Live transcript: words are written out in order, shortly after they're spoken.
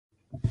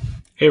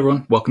Hey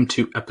everyone, welcome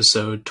to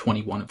episode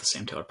 21 of the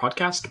Sam Taylor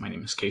podcast. My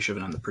name is Keshav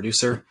and I'm the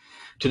producer.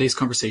 Today's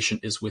conversation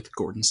is with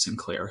Gordon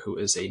Sinclair, who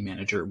is a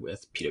manager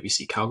with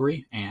PwC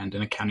Calgary and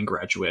an accounting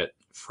graduate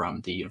from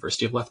the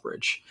University of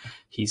Lethbridge.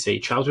 He's a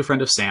childhood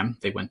friend of Sam.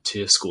 They went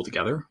to school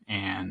together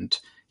and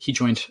he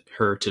joined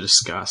her to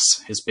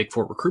discuss his Big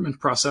Four recruitment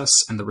process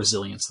and the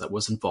resilience that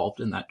was involved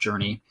in that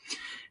journey.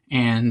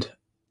 And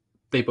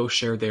they both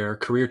share their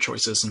career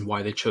choices and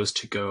why they chose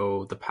to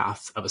go the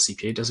path of a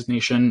CPA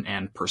designation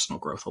and personal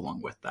growth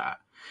along with that.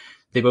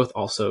 They both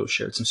also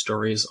shared some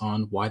stories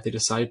on why they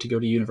decided to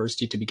go to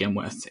university to begin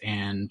with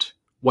and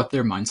what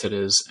their mindset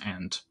is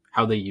and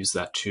how they use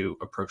that to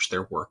approach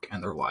their work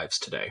and their lives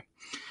today.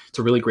 It's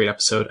a really great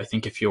episode. I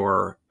think if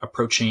you're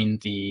approaching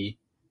the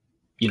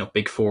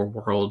Big Four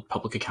world,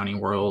 public accounting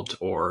world,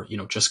 or,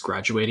 just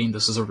graduating,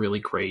 this is a really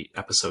great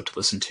episode to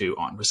listen to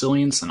on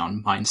resilience and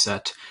on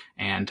mindset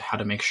and how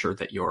to make sure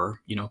that you're,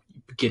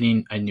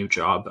 getting a new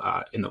job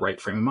in the right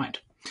frame of mind.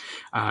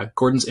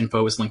 Gordon's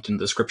info is linked in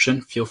the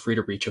description. Feel free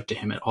to reach out to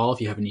him at all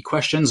if you have any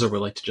questions or would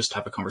like to just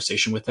have a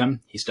conversation with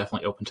him. He's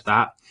definitely open to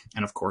that.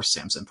 And of course,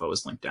 Sam's info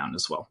is linked down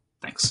as well.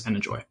 Thanks and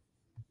enjoy.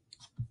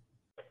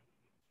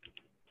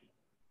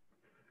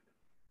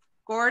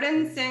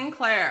 Gordon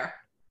Sinclair.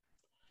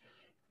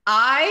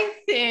 I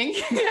think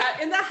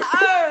in the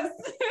house.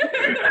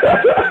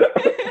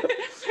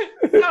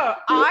 So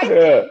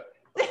I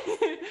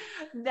think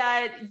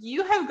that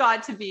you have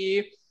got to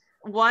be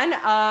one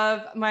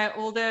of my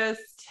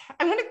oldest,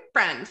 I'm going to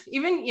friend.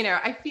 Even,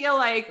 I feel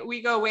like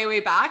we go way, way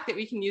back that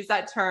we can use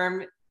that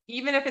term,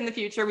 even if in the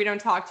future we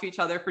don't talk to each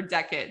other for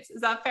decades.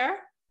 Is that fair?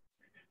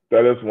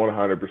 That is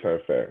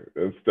 100% fair.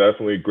 It's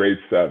definitely grade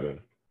 7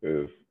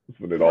 is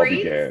when it all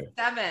began. Grade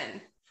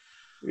 7.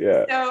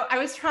 Yeah. So I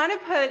was trying to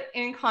put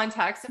in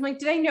context. I'm like,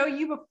 did I know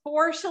you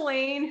before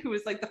Shalane, who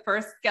was like the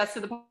first guest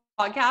of the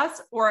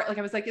podcast? Or like,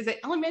 I was like, is it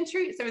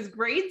elementary? So it was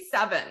grade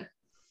 7.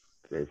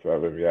 Grade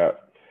 7, yeah.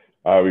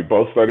 We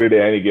both started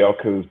at Annie Gale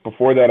because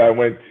before that I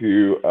went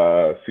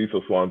to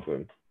Cecil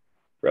Swanson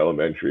for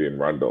elementary in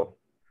Rundle.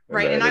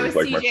 Right, and I was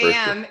like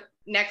CJM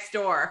next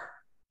door.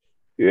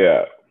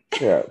 Yeah,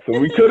 yeah. So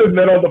we could have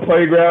met on the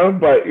playground,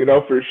 but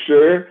for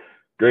sure,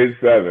 grade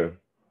 7.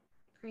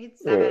 Grade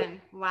 7, yeah.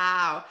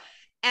 Wow.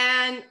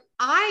 And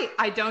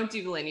I don't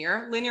do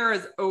linear. Linear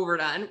is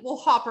overdone. We'll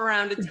hop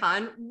around a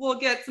ton. We'll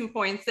get some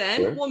points in.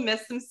 Sure. We'll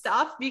miss some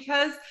stuff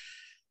because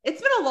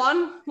it's been a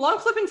long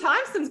flipping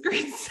time since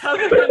grade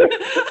 7.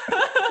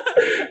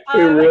 It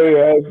really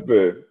has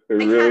been. It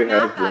really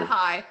has been. That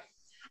high.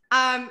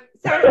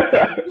 So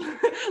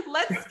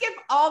let's skip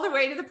all the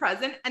way to the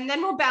present and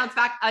then we'll bounce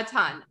back a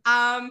ton.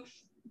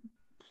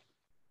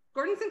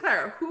 Gordon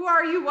Sinclair, who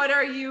are you? What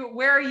are you?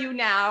 Where are you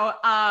now?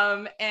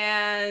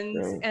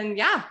 And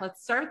yeah,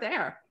 let's start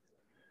there.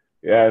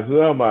 Yeah,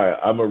 so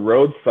I'm a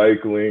road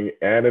cycling,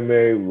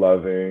 anime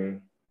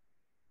loving,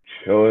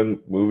 chilling,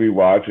 movie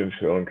watching,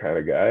 chilling kind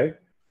of guy.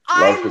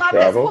 I love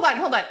this. Hold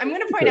on. I'm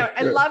going to point out,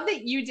 I love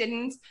that you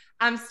didn't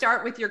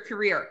start with your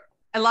career.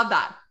 I love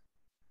that.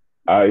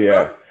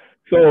 Yeah.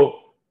 So,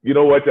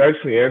 what, to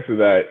actually answer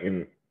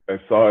that, I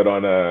saw it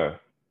on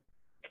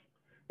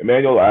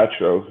Emmanuel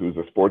Atro, who's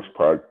a sports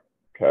podcaster.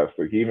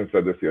 He even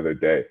said this the other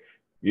day.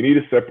 You need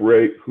to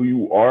separate who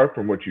you are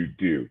from what you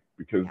do,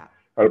 because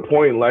at a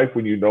point in life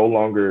when you no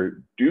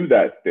longer do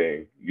that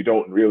thing, you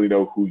don't really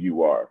know who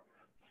you are.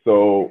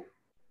 So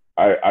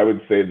I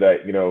would say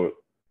that,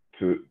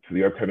 to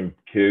the upcoming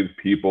kids,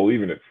 people,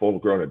 even at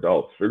full-grown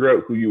adults, figure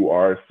out who you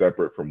are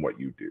separate from what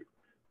you do.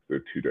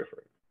 They're two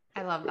different.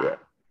 I love that. Yeah.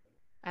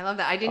 I love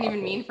that. I didn't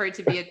even mean for it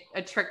to be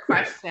a trick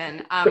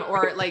question,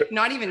 or like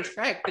not even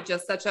trick, but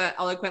just such a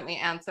eloquently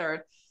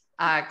answered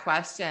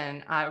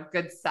question.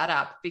 Good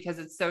setup, because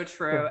it's so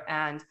true.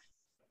 And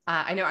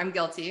I know I'm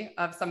guilty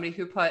of somebody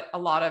who put a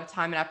lot of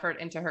time and effort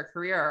into her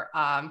career,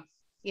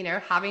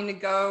 having to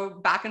go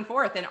back and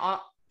forth and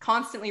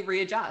constantly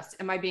readjust.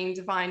 Am I being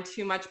defined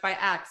too much by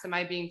X? Am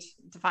I being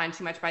defined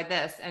too much by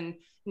this? And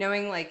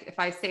knowing, like, if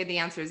I say the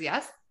answer is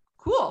yes,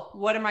 cool.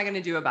 What am I going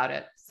to do about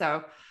it?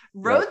 So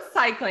road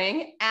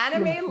cycling,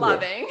 anime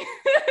loving.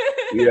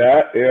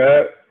 Yeah.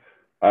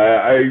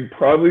 I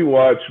probably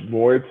watch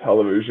more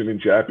television in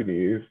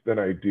Japanese than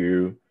I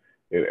do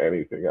in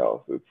anything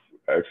else. It's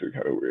actually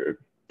kind of weird.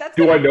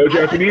 Do I know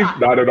Japanese?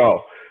 Not at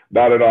all.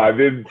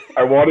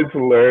 I wanted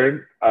to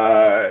learn.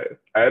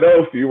 I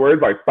know a few words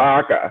like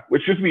baka,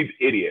 which just means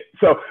idiot.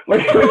 So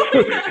like, they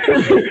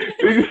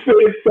just say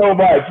it so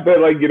much that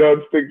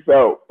it sticks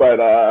out. But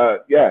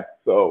yeah,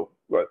 so.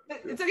 But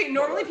it's okay.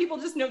 Normally people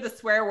just know the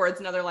swear words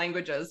in other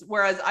languages,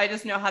 whereas I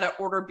just know how to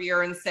order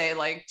beer and say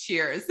like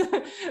cheers,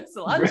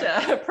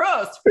 Solancha,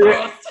 Prost.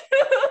 I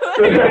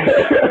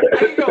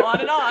can go on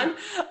and on.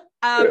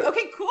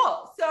 Okay,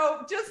 cool.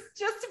 So just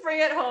to bring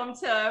it home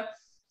to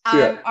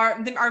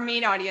our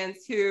main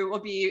audience, who will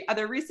be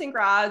either recent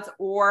grads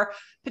or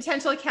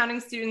potential accounting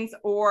students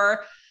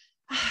or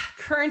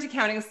current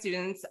accounting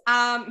students.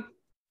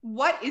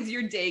 What is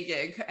your day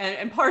gig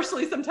and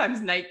partially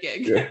sometimes night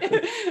gig? Yeah.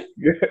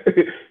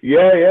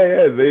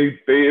 They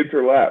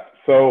interlap.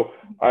 So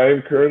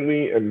I'm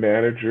currently a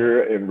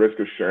manager in risk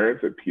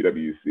assurance at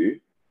PwC.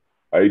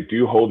 I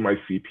do hold my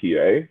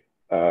CPA.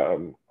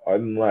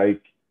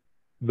 Unlike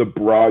the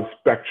broad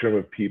spectrum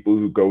of people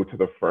who go to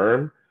the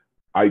firm,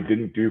 I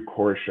didn't do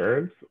core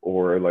assurance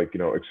or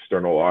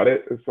external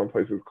audit, as some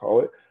places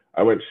call it.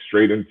 I went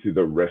straight into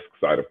the risk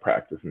side of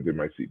practice and did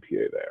my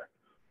CPA there.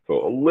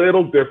 So a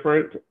little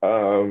different,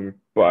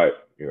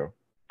 but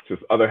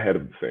just other head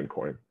of the same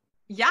coin.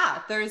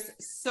 Yeah, there's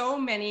so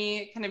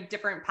many kind of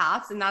different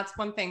paths. And that's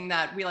one thing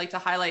that we like to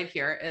highlight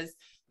here is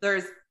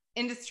there's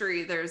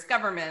industry, there's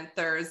government,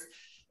 there's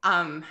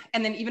and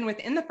then even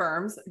within the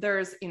firms,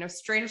 there's,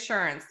 straight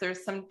assurance.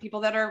 There's some people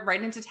that are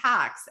right into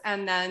tax,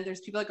 and then there's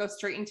people that go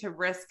straight into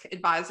risk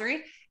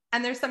advisory.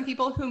 And there's some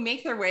people who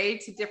make their way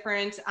to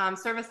different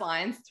service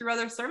lines through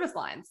other service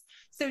lines.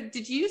 So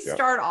did you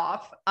start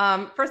off,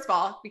 first of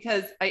all,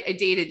 because I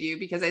dated you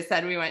because I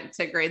said we went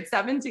to grade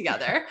 7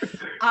 together.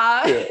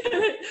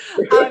 Did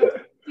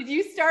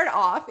you start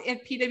off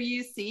at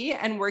PwC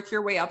and work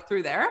your way up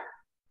through there?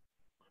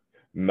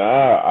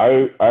 Nah,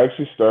 I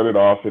actually started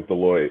off at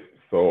Deloitte.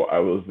 So I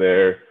was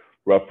there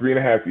about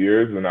 3.5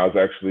 years, and I was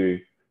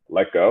actually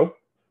let go.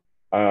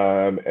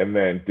 And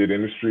then did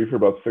industry for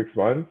about 6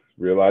 months,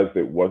 realized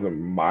it wasn't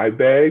my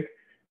bag,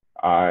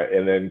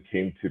 and then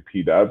came to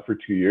PW for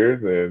 2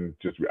 years, and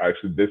just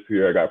actually this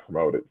year I got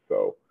promoted.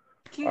 So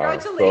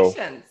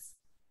congratulations.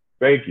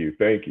 Thank you.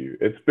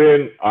 It's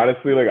been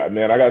honestly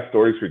I got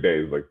stories for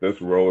days. Like,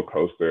 this roller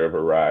coaster of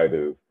a ride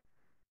is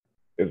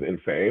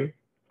insane,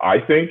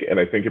 I think, and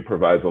I think it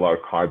provides a lot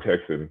of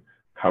context and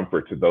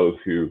comfort to those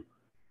who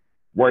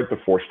weren't the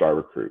 4-star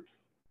recruits.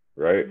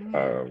 Right.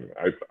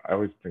 I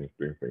always bring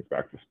things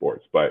back to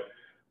sports, but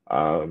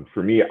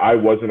for me, I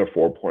wasn't a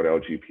 4.0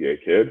 GPA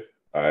kid.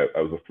 I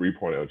was a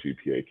 3.0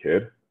 GPA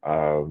kid.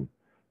 For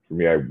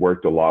me, I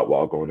worked a lot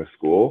while going to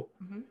school,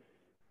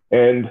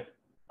 and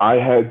I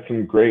had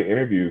some great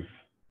interviews,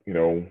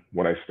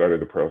 when I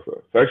started the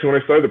process. So actually,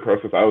 when I started the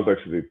process, I was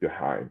actually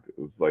behind. It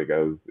was like I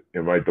was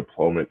in my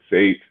diploma at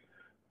SAIT.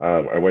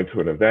 I went to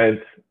an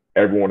event.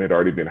 Everyone had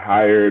already been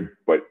hired,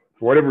 but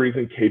for whatever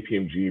reason,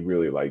 KPMG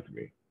really liked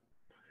me.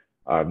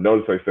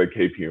 Notice I said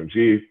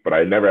KPMG, but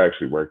I never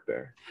actually worked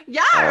there.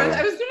 Yeah, I was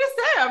going to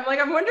say,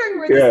 I'm wondering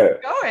where this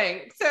is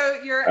going. So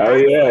you're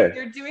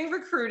doing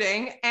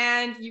recruiting,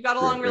 and you got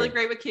along really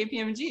great with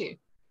KPMG.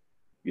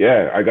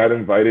 Yeah, I got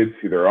invited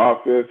to their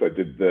office. I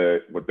did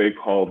what they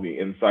called the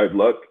inside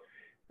look.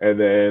 And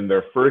then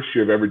their first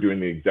year of ever doing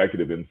the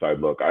executive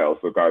inside look, I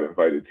also got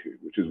invited to,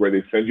 which is where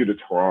they send you to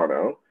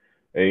Toronto,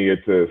 and you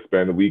get to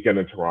spend a weekend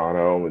in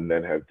Toronto and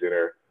then have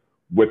dinner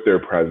with their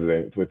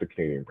president, with the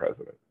Canadian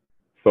president.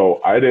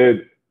 So I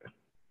did.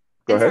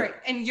 Go ahead. Sorry,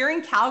 and you're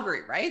in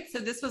Calgary, right? So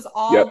this was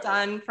all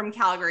done from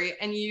Calgary,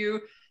 and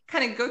you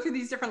kind of go through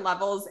these different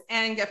levels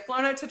and get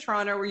flown out to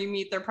Toronto where you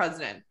meet their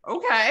president.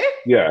 Okay.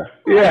 Yeah.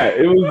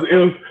 It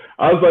was.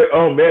 I was like,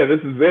 oh man, this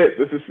is it.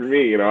 This is for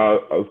me. I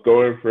was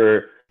going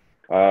for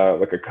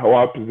a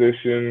co-op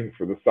position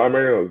for the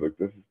summer. I was like,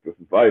 this is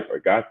life. I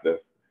got this.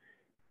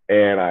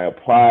 And I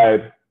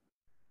applied,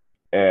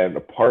 and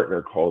the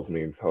partner calls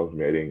me and tells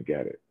me I didn't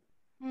get it.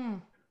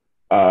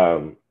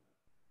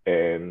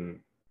 And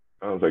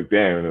I was like,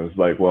 damn. And it was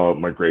like, well,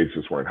 my grades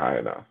just weren't high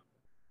enough.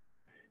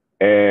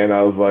 And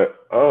I was like,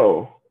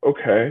 oh,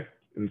 okay.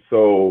 And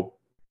so.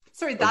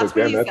 Sorry, that's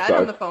what you said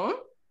on the phone?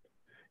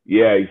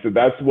 Yeah, he said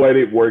that's what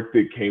it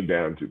came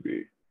down to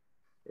be.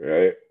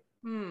 Right.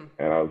 And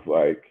I was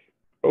like,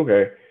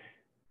 okay.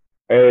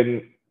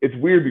 And it's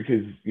weird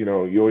because, you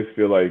always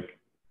feel like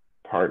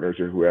partners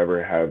or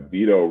whoever have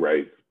veto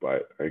rights,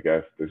 but I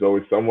guess there's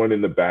always someone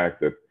in the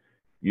back that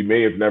you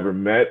may have never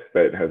met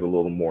that has a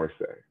little more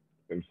say.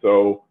 And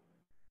so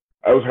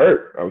I was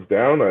hurt. I was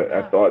down.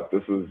 I thought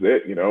this was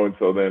it, and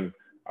so then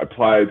I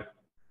applied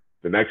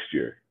the next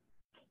year.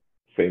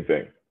 Same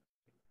thing.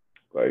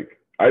 Like,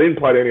 I didn't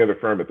apply to any other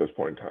firm at this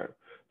point in time.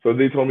 So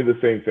they told me the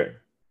same thing.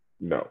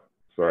 No,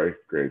 sorry,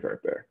 grades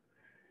aren't there.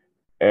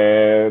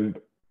 And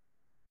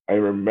I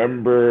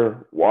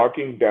remember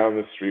walking down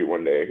the street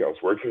one day. I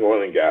was working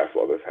oil and gas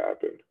while this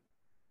happened.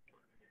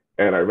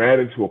 And I ran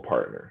into a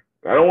partner.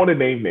 I don't want to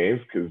name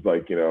names because,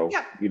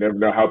 you never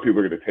know how people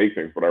are going to take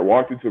things. But I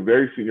walked into a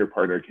very senior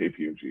partner at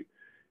KPMG.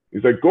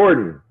 He's like,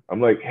 Gordon.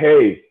 I'm like,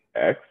 hey,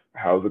 X,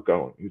 how's it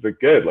going? He's like,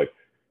 good.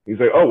 He's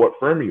like, oh, what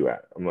firm are you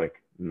at? I'm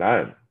like,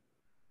 none.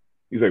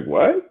 He's like,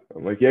 what?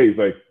 I'm like, yeah. He's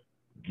like,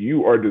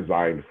 you are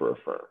designed for a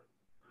firm.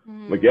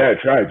 I'm like, yeah, I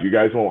tried. You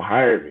guys won't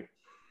hire me.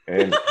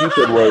 And he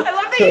said, well, I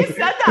love that you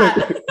said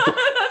that.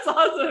 That's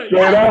awesome.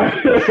 Yeah.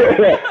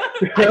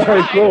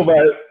 Cool,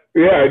 but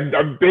yeah,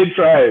 I've been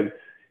trying.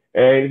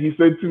 And he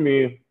said to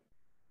me,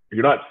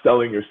 you're not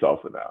selling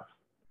yourself enough.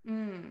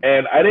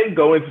 And I didn't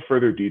go into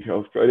further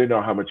details because I didn't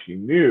know how much he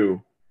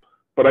knew,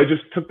 but I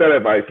just took that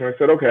advice and I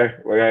said, okay,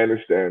 I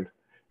understand,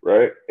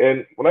 right?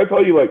 And when I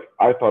tell you,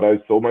 I thought I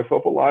sold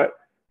myself a lot,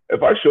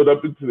 if I showed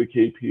up into the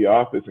KP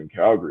office in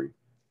Calgary,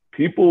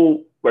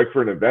 people,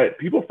 for an event,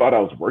 people thought I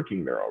was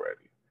working there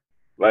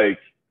already.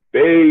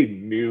 They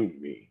knew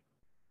me.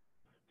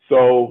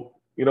 So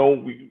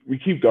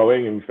we keep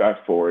going and we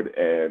fast forward,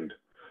 and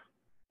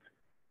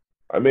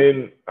I'm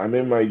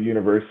in my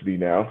university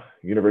now,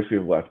 University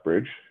of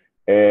Lethbridge,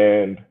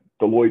 and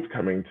Deloitte's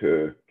coming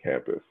to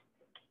campus.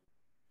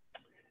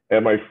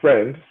 And my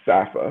friend,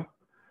 Safa,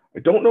 I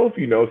don't know if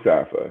you know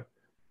Safa.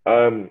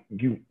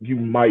 You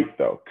might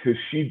though, because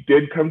she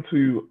did come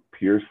to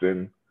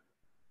Pearson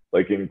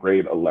like in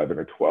grade 11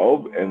 or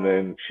 12. And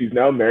then she's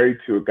now married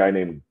to a guy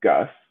named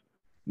Gus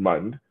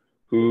Mund,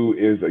 who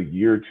is a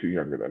year or two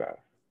younger than us.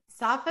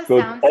 Safa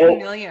sounds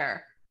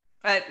familiar,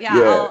 but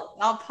yeah.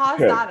 I'll pause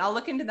that. I'll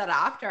look into that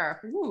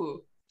after.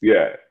 Ooh.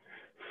 Yeah.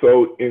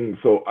 So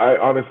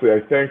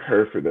I thank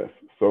her for this.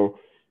 So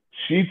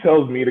she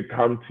tells me to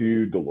come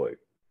to Deloitte,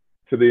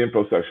 to the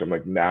info section. I'm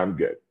like, nah, I'm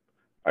good.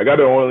 I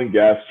got an oil and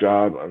gas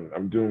job.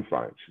 I'm doing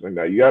fine. She's like,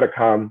 now you got to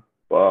come,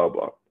 blah,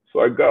 blah. So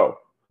I go.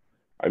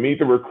 I meet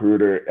the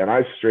recruiter, and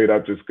I straight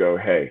up just go,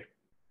 hey,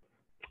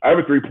 I have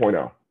a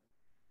 3.0.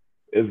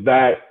 Is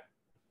that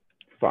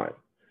fine?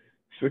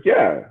 She's like,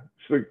 yeah.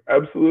 She's like,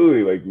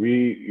 absolutely. Like,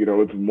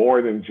 it's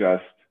more than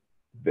just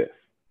this,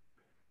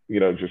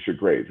 just your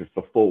grades. It's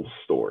the full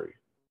story.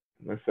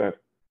 And I said,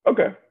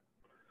 okay.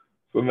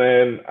 So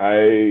then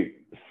I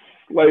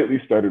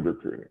slightly started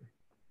recruiting.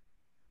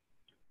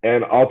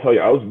 And I'll tell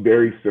you, I was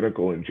very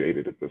cynical and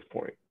jaded at this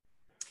point.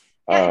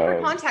 Yeah, and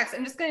for context,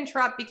 I'm just going to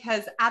interrupt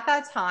because at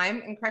that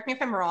time, and correct me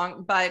if I'm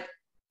wrong, but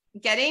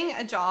getting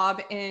a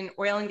job in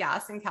oil and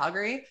gas in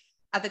Calgary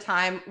at the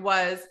time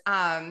was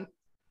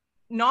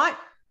not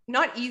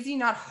easy,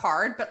 not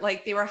hard, but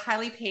like they were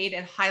highly paid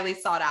and highly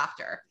sought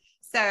after.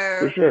 So,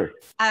 for sure.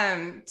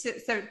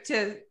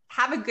 To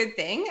have a good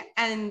thing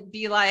and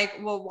be like,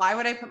 well, why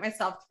would I put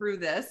myself through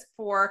this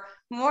for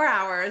more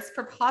hours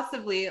for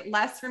possibly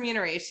less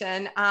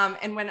remuneration?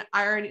 And when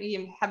I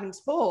already have been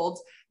told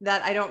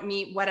that I don't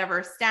meet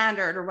whatever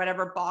standard or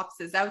whatever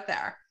box is out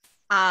there.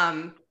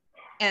 And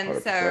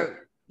 100%. So,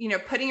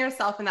 putting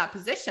yourself in that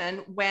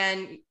position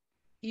when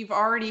you've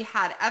already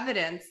had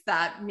evidence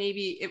that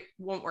maybe it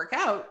won't work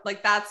out,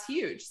 like that's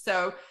huge.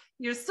 So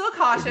you're still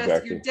cautious,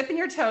 exactly. You're dipping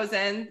your toes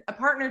in, a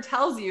partner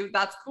tells you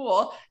that's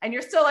cool, and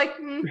you're still like,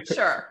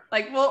 sure.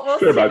 Like, we'll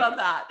see about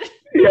that.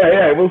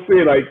 Yeah, we'll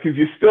see. Like, because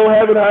you still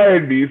haven't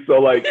hired me, so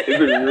like, is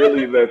it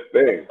really this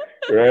thing,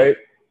 right?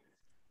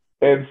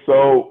 And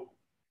so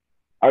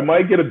I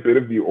might get a bit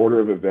of the order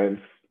of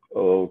events a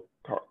little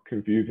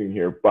confusing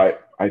here,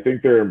 but I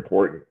think they're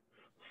important.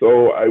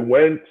 So I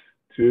went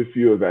to a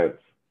few events,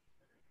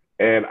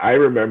 and I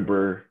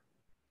remember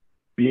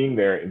being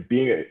there and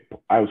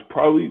I was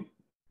probably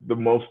the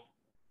most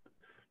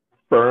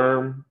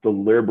firm,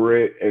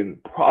 deliberate,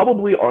 and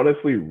probably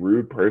honestly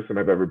rude person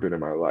I've ever been in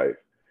my life.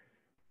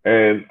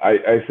 And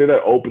I say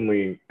that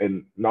openly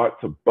and not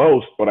to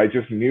boast, but I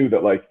just knew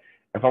that like,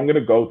 if I'm going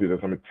to go through this,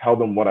 I'm going to tell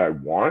them what I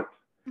want.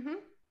 Mm-hmm.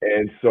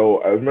 And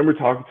so I remember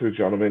talking to a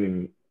gentleman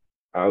and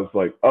I was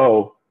like,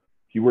 oh,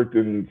 he worked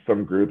in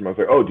some group. And I was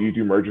like, oh, do you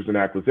do mergers and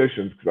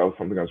acquisitions? Because that was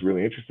something I was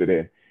really interested in.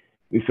 And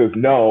he says,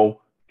 no,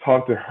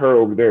 talk to her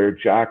over there,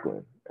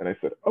 Jacqueline. And I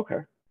said, okay.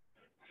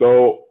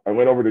 So I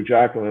went over to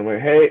Jacqueline and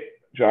went, hey,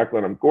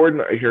 Jacqueline, I'm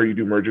Gordon. I hear you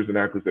do mergers and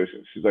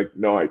acquisitions. She's like,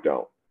 no, I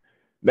don't.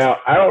 Now,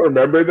 I don't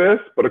remember this,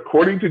 but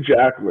according to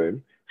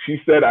Jacqueline,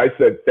 she said, I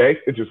said,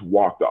 thanks, and just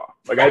walked off.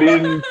 Like I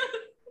didn't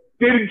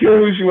care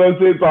who she was,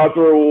 didn't talk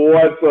to her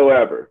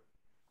whatsoever.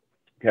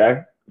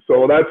 Okay.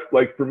 So that's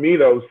like, for me,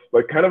 that was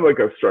like kind of like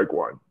a strike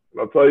one.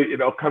 And I'll tell you,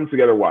 it'll come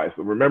together why.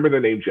 So remember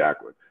the name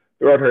Jacqueline.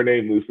 Throw out her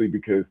name loosely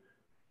because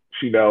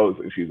she knows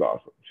and she's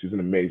awesome. She's an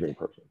amazing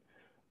person.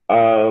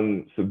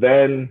 So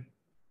then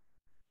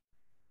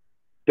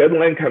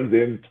deadline comes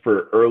in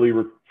for early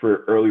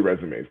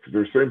resumes because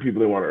there are certain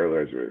people they want early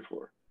resumes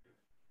for.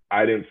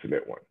 I didn't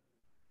submit one.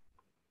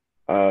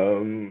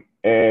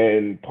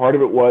 And part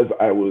of it was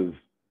I was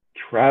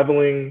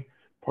traveling.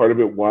 Part of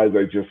it was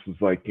I just was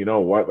like, you know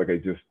what? Like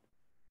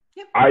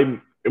I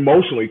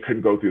emotionally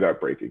couldn't go through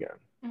that break again.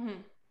 Mm-hmm.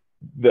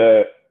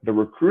 The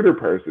recruiter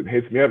person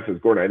hits me up and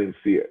says, Gordon, I didn't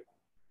see it.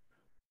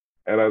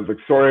 And I was like,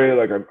 sorry,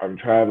 like I'm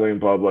traveling,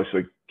 blah, blah. She's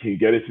like, can you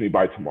get it to me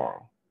by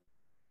tomorrow?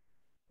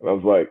 And I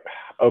was like,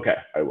 okay,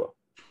 I will.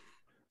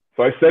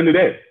 So I send it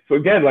in. So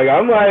again, like,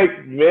 I'm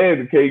like,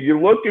 man, okay, you're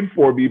looking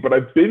for me, but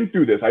I've been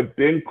through this. I've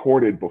been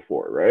courted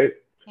before, right?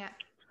 Yeah.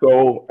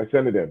 So I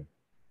send it in.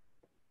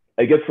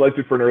 I get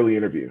selected for an early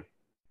interview.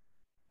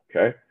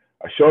 Okay.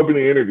 I show up in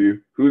the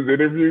interview. Who's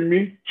interviewing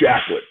me?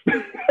 Jacqueline.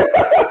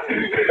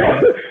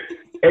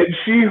 And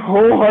she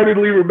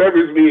wholeheartedly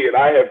remembers me, and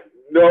I have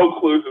no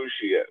clue who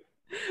she is.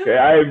 Okay.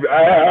 I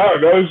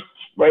don't know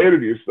my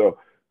interview. So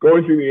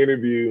going through the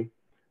interview,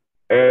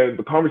 and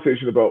the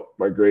conversation about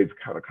my grades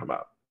kind of come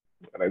up.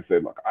 And I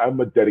said, look, I'm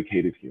a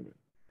dedicated human.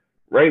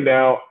 Right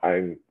now,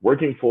 I'm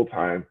working full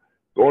time,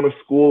 going to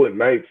school at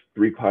night,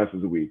 3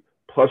 classes a week,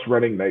 plus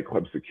running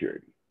nightclub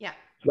security. Yeah.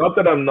 It's not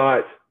that I'm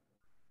not,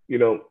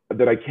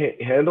 that I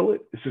can't handle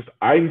it. It's just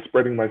I'm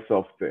spreading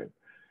myself thin.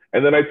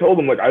 And then I told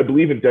them, like, I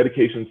believe in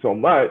dedication so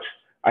much,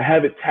 I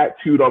have it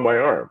tattooed on my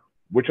arm,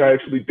 which I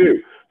actually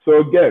do.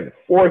 So again,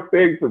 fourth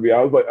thing for me,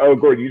 I was like, oh,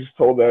 Gordon, you just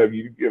told them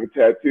you have a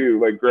tattoo.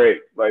 Like,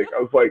 great. Like, I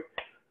was like,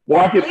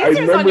 walking. At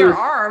least it was on your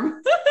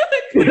arm.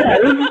 Yeah,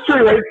 this is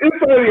true. Like,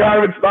 it's on the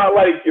arm. It's not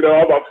like,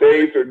 on my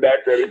face or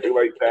neck or anything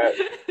like that.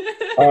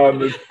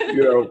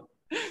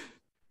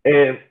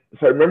 And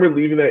so I remember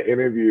leaving that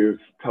interview,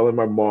 telling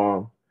my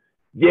mom,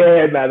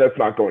 yeah, nah, that's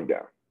not going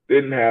down.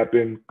 Didn't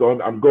happen.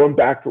 I'm going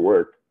back to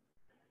work.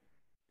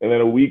 And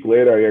then a week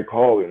later, I get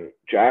called, and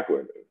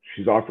Jacqueline,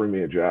 she's offering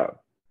me a job.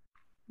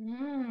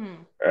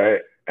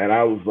 Right? And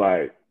I was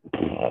like,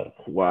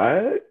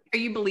 what? Are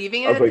you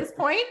believing it at this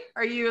point?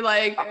 Are you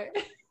like...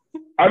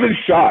 I'm in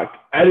shock.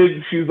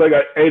 She's like,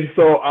 and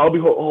so I'll be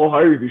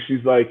wholehearted with you.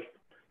 She's like,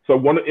 so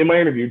in my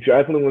interview,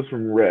 Jacqueline was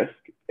from Risk,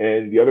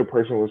 and the other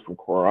person was from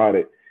Core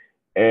Audit.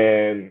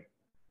 And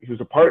he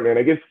was a partner, and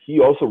I guess he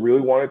also really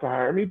wanted to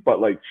hire me,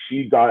 but like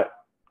she got,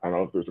 I don't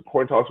know if there's a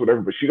coin toss or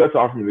whatever, but she got to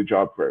offer me the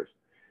job first.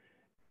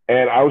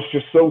 And I was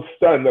just so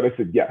stunned that I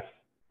said yes.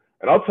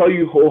 And I'll tell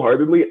you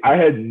wholeheartedly, I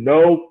had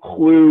no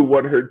clue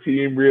what her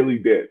team really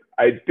did.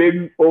 I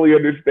didn't fully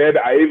understand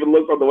it. I even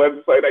looked on the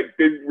website. I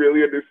didn't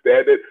really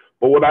understand it.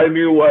 But what I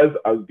knew was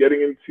I was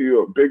getting into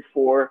a Big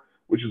Four,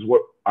 which is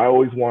what I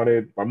always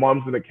wanted. My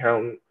mom's an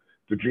accountant.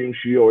 The dream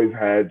she always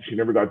had, she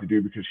never got to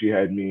do because she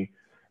had me.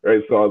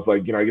 Right. So I was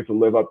like, I get to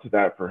live up to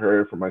that for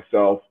her, for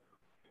myself.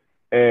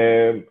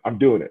 And I'm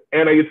doing it.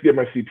 And I get to get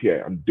my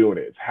CPA. I'm doing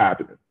it. It's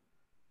happening.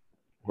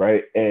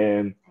 Right.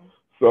 And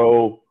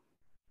so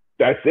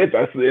that's it.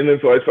 And then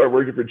so I started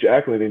working for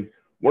Jacqueline. And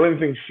one of the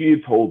things she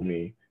had told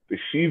me that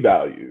she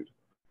valued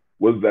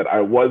was that I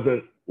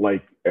wasn't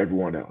like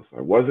everyone else. I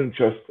wasn't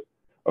just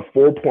a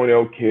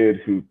 4.0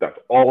 kid who that's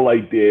all I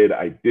did.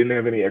 I didn't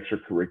have any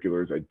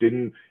extracurriculars. I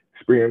didn't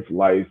experience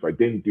life. I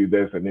didn't do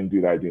this. I didn't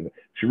do that. I didn't.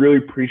 She really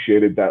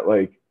appreciated that,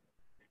 like,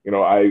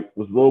 I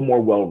was a little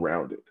more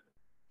well-rounded.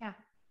 Yeah.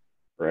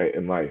 Right,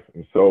 in life.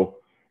 And so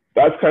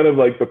that's kind of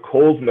like the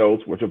Coles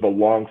notes, which is a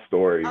long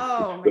story.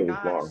 Oh my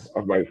gosh.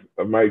 Long,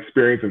 of my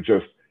experience of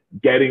just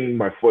getting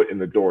my foot in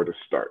the door to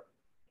start.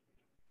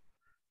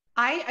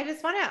 I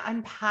just want to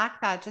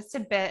unpack that just a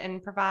bit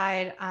and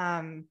provide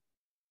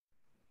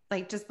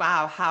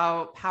wow,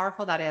 how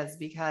powerful that is,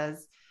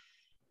 because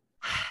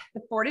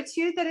the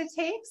fortitude that it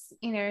takes,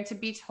 to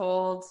be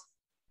told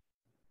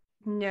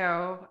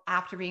no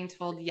after being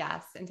told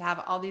yes, and to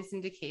have all these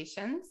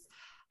indications.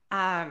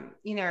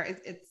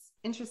 It's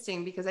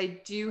interesting because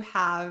I do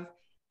have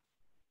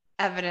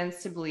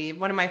evidence to believe.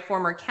 One of my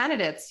former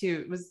candidates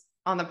who was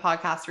on the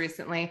podcast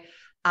recently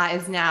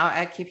is now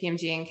at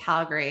KPMG in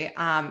Calgary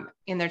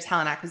in their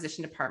talent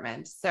acquisition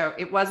department. So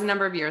it was a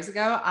number of years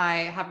ago. I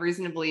have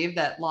reason to believe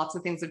that lots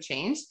of things have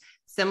changed.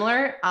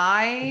 Similar,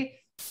 I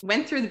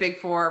went through the Big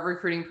Four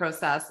recruiting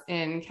process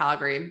in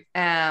Calgary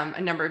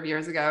a number of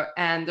years ago,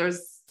 and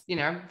there's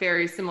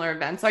very similar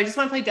events. So I just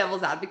want to play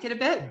devil's advocate a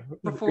bit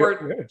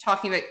before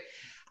talking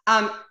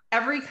about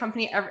every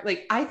company.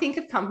 I think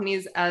of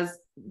companies as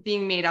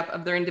being made up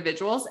of their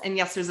individuals, and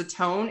yes, there's a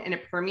tone and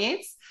it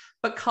permeates,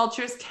 but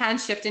cultures can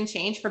shift and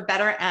change for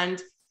better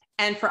and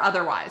for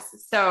otherwise.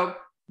 So,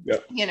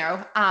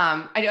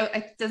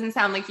 it doesn't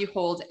sound like you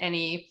hold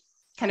any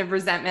kind of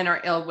resentment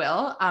or ill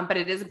will, but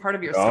it is a part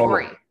of your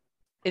story.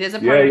 It is a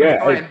part of your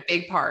story, a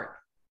big part.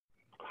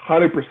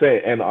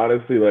 100%. And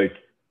honestly, like,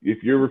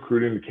 if you're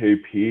recruiting the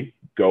KP,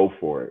 go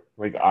for it.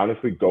 Like,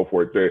 honestly, go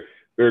for it.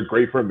 They're a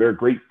great firm. They're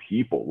great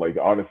people. Like,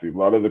 honestly, a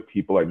lot of the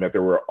people I met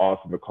there were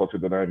awesome. The culture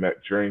that I met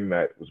during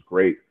that was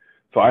great.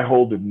 So I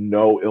hold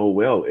no ill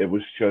will. It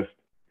was just,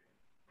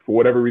 for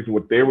whatever reason,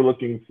 what they were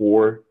looking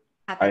for,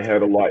 I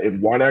had a lot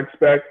in one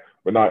aspect,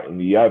 but not in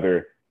the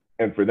other.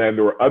 And for them,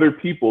 there were other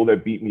people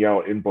that beat me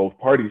out in both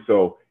parties.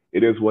 So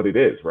it is what it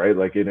is, right?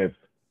 Like, and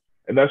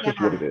that's just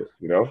what it is,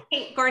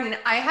 Hey, Gordon,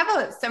 I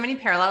have so many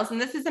parallels,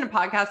 and this isn't a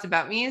podcast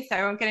about me, so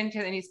I won't get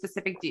into any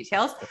specific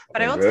details,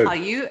 but I will tell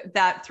you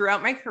that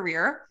throughout my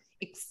career,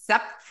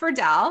 except for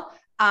Dal,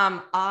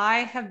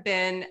 I have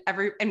been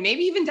and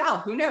maybe even Dal,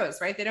 who knows,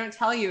 right? They don't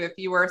tell you if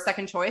you were a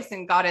second choice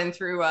and got in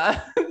through,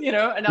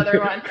 another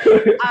one.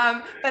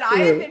 But I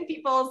have been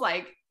people's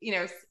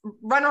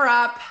runner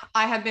up.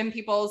 I have been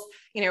people's,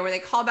 where they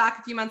call back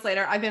a few months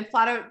later. I've been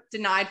flat out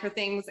denied for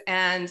things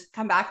and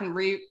come back and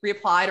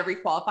reapplied or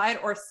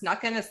requalified or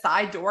snuck in a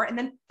side door and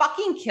then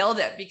fucking killed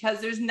it, because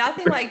there's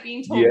nothing like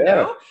being told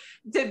no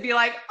to be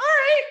like,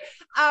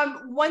 all right,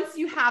 once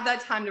you have that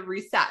time to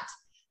reset.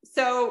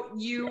 So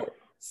you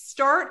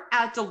start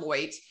at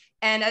Deloitte,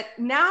 and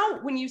now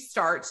when you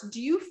start,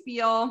 do you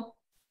feel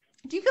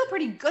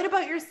pretty good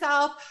about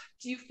yourself?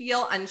 Do you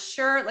feel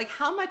unsure? Like,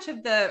 how much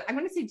of the, I'm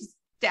going to say just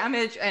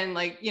damage and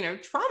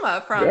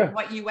trauma from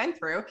what you went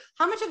through,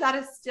 how much of that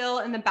is still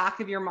in the back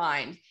of your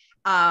mind?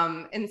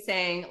 And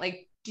saying,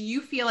 like, do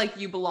you feel like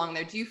you belong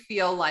there? Do you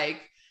feel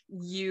like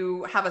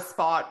you have a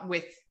spot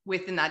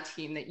within that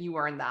team, that you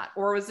earned that?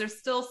 Or was there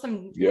still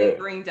some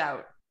lingering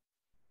doubt?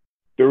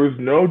 There was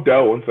no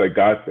doubt once I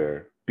got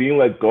there. Being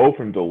let go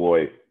from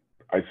Deloitte,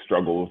 I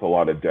struggled with a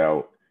lot of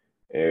doubt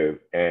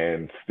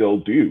and still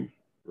do,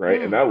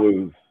 right? And that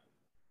was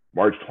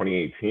March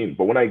 2018.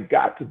 But when I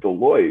got to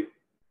Deloitte,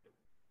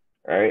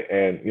 right?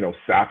 And,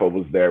 Sapa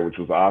was there, which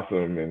was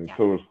awesome. And Yeah.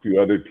 so was a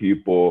few other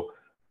people.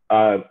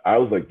 I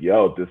was like,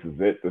 yo, this is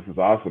it. This is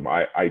awesome.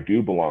 I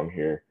do belong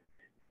here.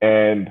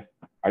 And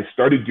I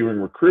started doing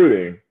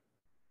recruiting,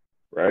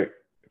 right?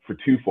 For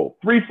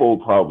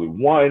threefold probably.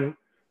 One,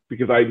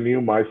 because I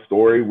knew my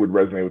story would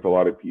resonate with a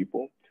lot of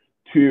people.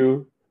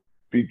 Two,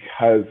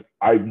 because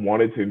I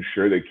wanted to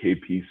ensure that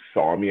KP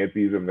saw me at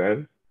these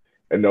events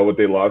and know what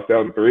they lost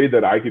out. And three,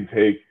 that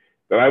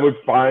I would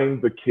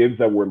find the kids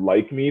that were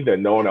like me that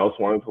no one else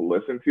wanted to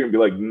listen to and be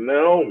like,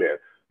 no, man,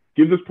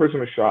 give this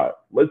person a shot.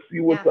 Let's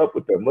see what's up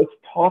with them. Let's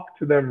talk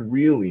to them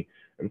really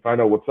and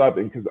find out what's up.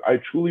 And because I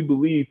truly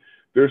believe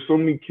there's so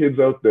many kids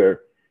out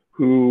there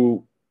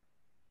who,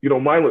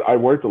 I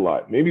worked a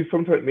lot. Maybe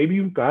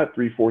you've got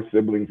 3-4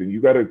 siblings and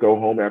you got to go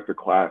home after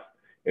class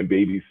and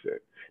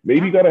babysit.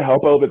 Maybe you got to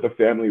help out at the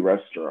family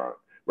restaurant,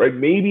 right?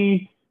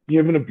 Maybe you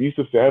have an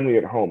abusive family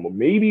at home, or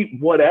maybe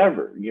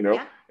whatever,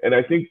 Yeah. And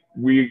I think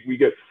we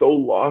get so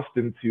lost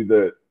into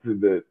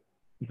the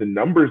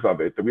numbers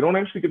of it that we don't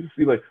actually get to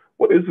see, like,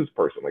 what is this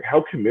person? Like,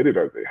 how committed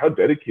are they? How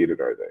dedicated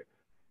are they?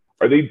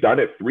 Are they done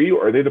at 3,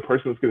 or are they the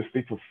person that's going to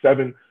stay till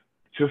 7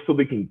 just so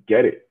they can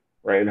get it,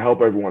 right? And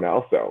help everyone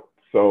else out.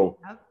 So,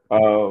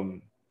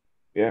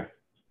 yeah.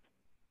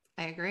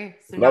 I agree.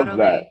 So Love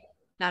that.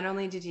 Not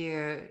only did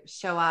you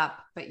show up,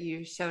 but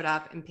you showed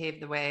up and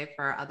paved the way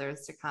for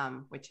others to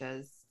come, which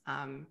is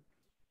admirable.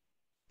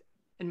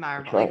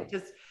 Right.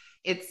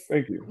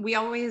 Thank you. We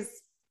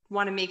always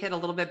want to make it a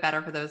little bit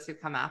better for those who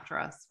come after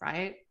us,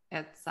 right?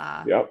 It's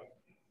yep.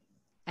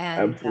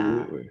 And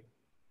absolutely.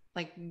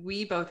 Like,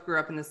 we both grew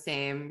up in the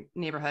same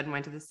neighborhood and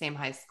went to the same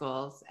high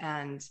schools,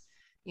 and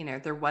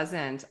there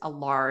wasn't a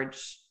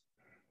large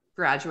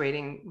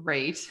graduating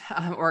rate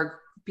or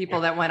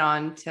people that went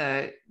on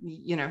to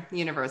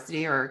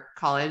university or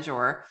college,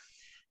 or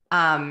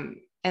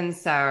and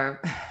so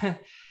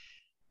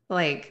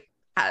like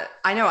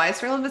I know I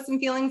struggled with some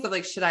feelings of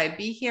like, should I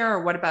be here,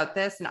 or what about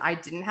this? And I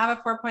didn't have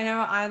a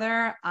 4.0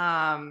 either.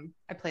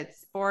 I played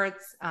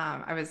sports.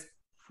 I was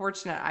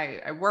fortunate.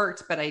 I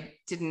worked, but I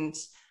didn't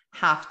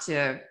have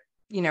to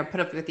put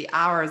up with the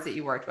hours that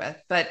you worked with.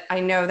 But I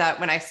know that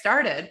when I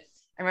started,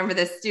 I remember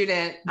this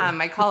student,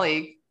 my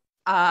colleague,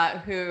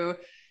 who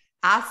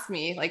asked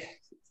me, like,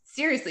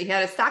 seriously, he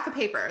had a stack of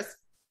papers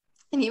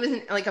and he was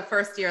in like a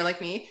first year like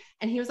me.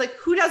 And he was like,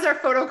 who does our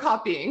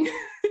photocopying?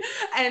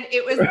 And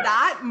it was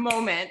that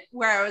moment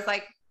where I was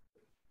like,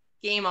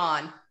 game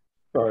on.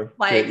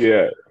 Like,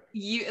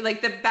 you,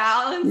 like, the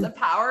balance of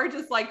power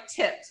just like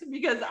tipped,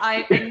 because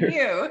I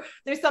knew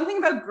there's something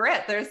about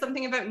grit. There's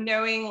something about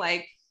knowing,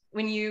 like,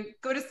 when you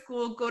go to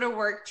school, go to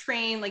work,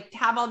 train, like,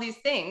 have all these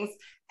things,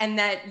 and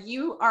that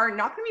you are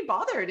not going to be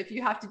bothered if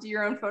you have to do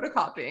your own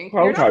photocopying.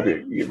 You're not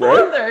going to be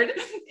bothered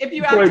if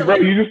you have to. Bro,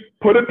 you just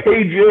put a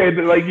page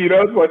in, like,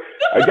 it's like,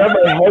 I got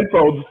my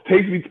headphones, it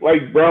takes me,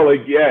 like, bro,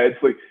 like,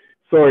 it's like,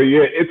 sorry,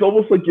 it's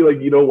almost like you're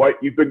like, you know what,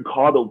 you've been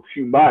coddled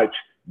too much.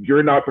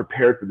 You're not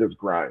prepared for this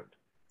grind.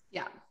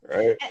 Yeah.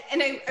 Right.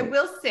 And I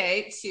will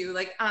say too,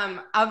 like,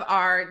 of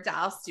our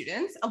Dal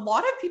students, a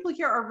lot of people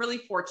here are really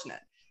fortunate.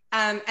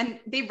 And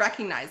they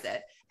recognize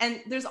it. And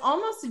there's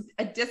almost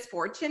a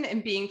disfortune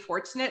in being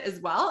fortunate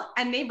as well.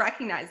 And they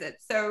recognize it.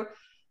 So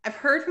I've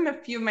heard from a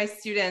few of my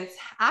students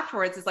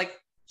afterwards, is like,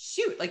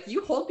 shoot, like,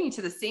 you hold me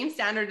to the same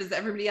standard as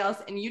everybody else.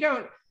 And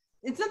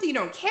it's not that you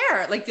don't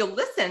care, like, you'll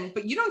listen,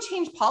 but you don't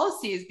change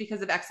policies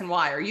because of X and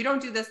Y, or you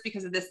don't do this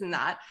because of this and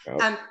that.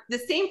 Yep. The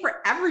same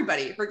for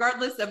everybody,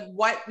 regardless of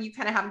what you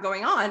kind of have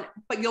going on,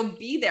 but you'll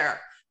be there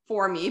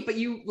for me, but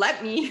you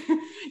let me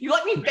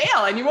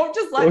fail, and you won't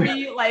just let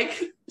me like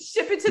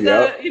ship it to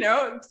the,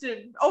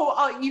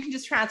 you can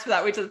just transfer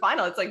that way to the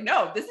final. It's like,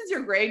 no, this is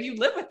your grade. You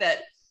live with it.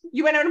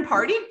 You went out and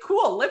partied,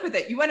 cool, live with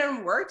it. You went out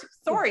and worked,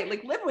 sorry,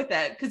 like, live with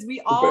it. Because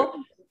we all,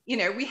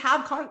 we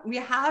have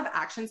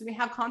actions and we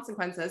have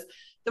consequences.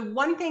 The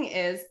one thing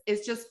is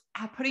just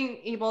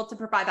able to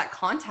provide that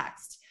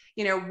context.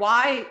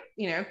 Why,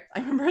 I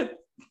remember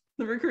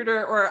the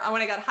recruiter, or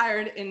when I got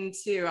hired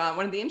into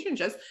one of the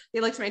internships,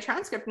 they looked at my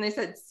transcript and they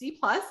said C+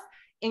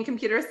 in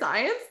computer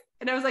science.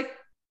 And I was like,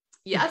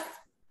 yes.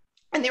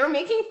 And they were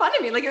making fun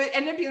of me. Like, it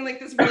ended up being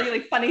like this really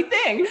like funny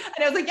thing.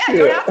 And I was like,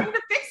 don't ask me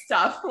to fix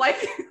stuff. Like,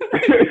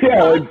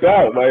 like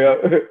that.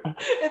 Like,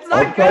 it's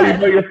not I'll tell you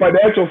about your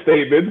financial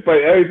statements,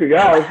 but anything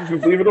else,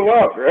 just leave it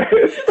alone, right?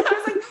 I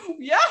was like,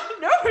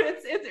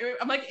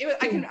 I'm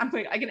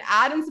like, I can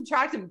add and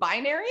subtract in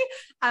binary.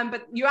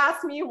 But you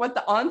asked me what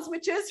the on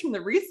switch is from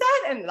the reset,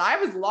 and I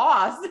was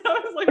lost. I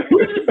was like,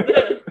 what is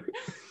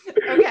this?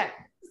 Okay.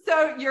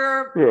 So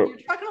you're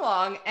trucking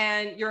along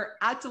and you're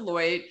at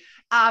Deloitte.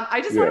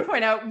 I just want to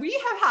point out, we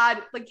have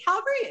had, like,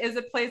 Calgary is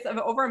a place of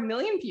over 1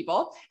 million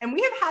people, and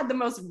we have had the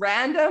most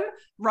random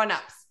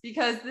run-ups,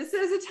 because this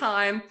is a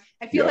time,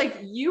 I feel like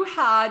you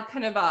had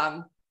kind of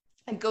a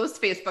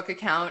ghost Facebook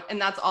account, and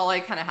that's all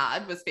I kind of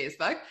had was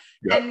Facebook.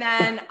 And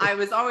then I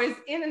was always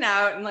in and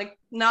out and like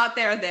not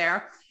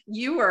there.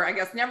 You were, I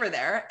guess, never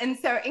there. And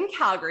so in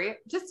Calgary,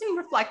 just in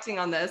reflecting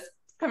on this,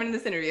 coming to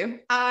this interview,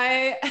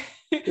 I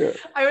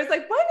was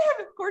like, when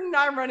have Gordon and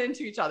I run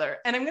into each other?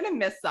 And I'm going to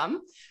miss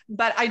some.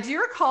 But I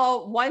do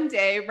recall one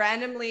day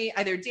randomly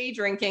either day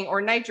drinking or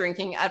night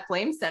drinking at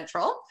Flame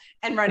Central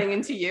and running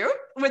into you.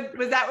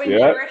 Was that when you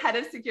were head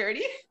of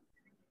security?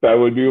 That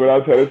would be when I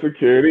was head of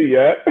security,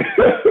 yeah.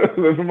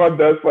 This is my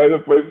best fight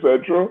at Flame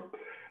Central.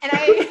 And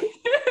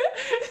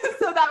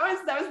so that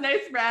was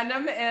nice,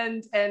 random,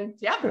 and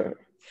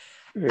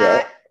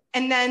yeah.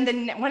 And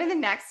then one of the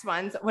next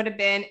ones would have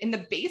been in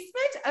the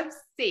basement of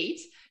State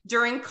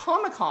during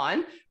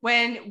Comic-Con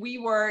when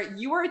you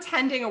were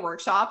attending a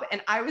workshop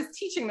and I was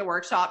teaching the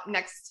workshop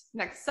next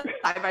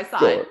side by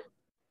side.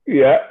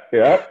 Yeah,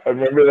 I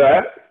remember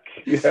that.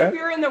 Yeah. We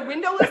were in the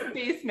windowless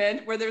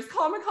basement where there's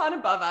Comic-Con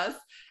above us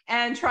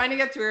and trying to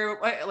get through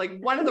like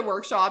one of the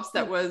workshops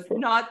that was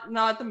not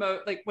the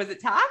most, like, was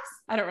it tax?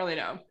 I don't really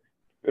know.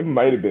 It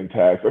might have been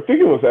tax. I think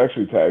it was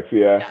actually tax.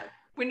 Yeah.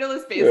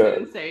 Windowless basement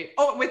and State.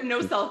 Oh, with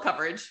no cell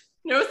coverage.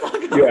 No cell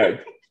coverage.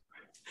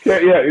 Yeah,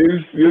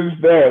 you're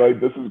just there.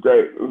 Like, this is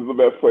great. This is the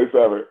best place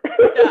ever.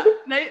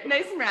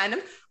 Nice and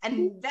random.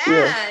 And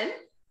then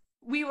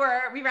we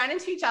ran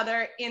into each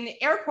other in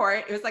the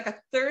airport. It was like a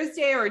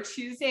Thursday or a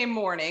Tuesday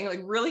morning, like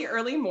really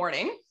early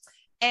morning.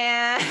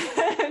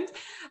 And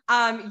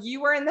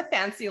you were in the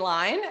fancy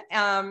line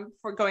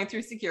for going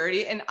through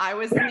security, and I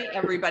was in the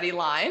everybody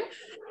line.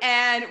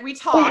 And we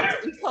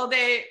talked until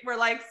they were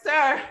like,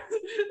 sir,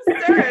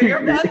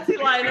 your fancy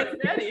line is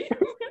ready.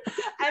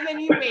 And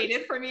then you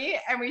waited for me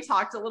and we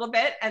talked a little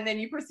bit, and then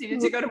you proceeded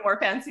to go to more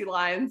fancy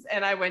lines,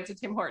 and I went to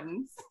Tim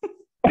Hortons.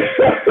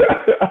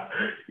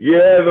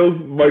 Yeah,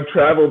 those my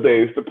travel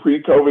days, the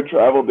pre-COVID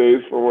travel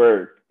days for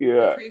work.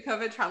 Yeah.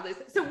 Pre-COVID travel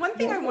days. So one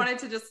thing I wanted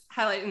to just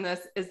highlight in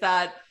this is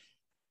that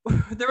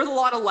there was a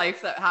lot of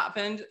life that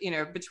happened,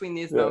 between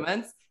these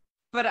moments,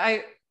 but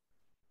I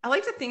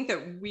like to think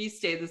that we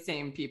stay the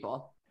same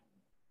people.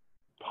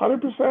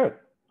 100%.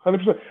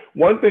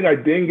 One thing I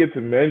didn't get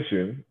to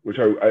mention, which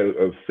I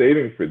was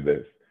saving for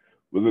this,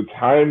 was a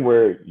time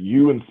where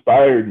you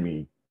inspired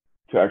me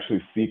to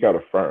actually seek out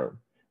a firm.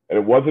 And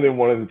it wasn't in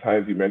one of the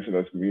times you mentioned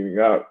us meeting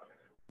up.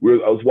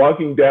 I was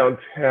walking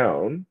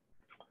downtown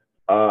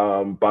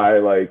by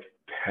like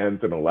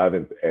 10th and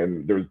 11th,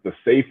 and there's the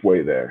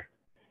Safeway there.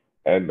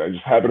 And I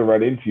just happened to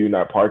run into you in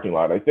that parking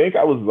lot. I think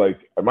I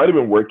might have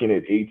been working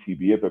at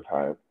ATB at the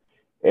time.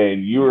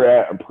 And you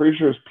were I'm pretty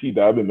sure it's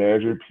P-Dub and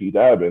manager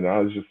P-Dub. And I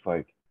was just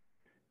like,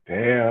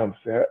 damn,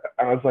 Sarah.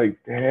 I was like,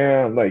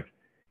 damn. There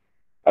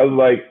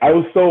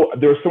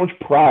was so much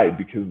pride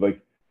because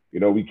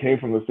we came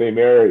from the same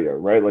area,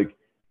 right? Like,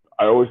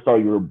 I always thought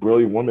you were a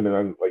brilliant woman. And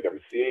I'm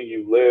seeing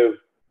you live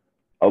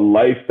a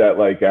life that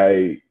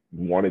I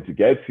wanted to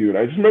get to. And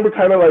I just remember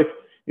kind of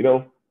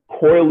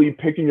coyly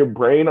picking your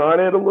brain on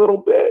it a little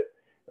bit,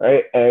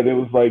 right? And it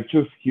was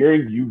just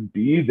hearing you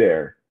be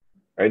there.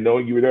 I know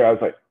you were there. I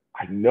was like,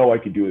 I know I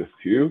could do this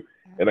too.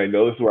 And I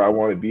know this is where I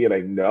want to be. And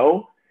I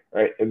know,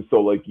 right? And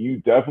so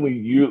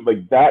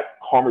that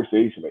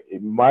conversation,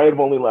 it might have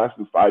only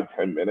lasted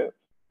 5-10 minutes,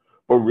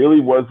 but really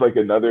was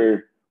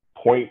another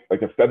point, a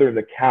feather in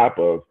the cap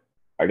of,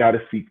 I got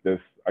to seek this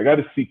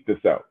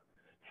out.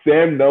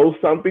 Sam knows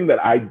something that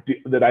I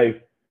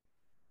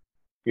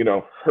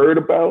heard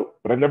about,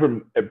 but I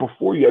never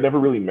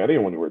really met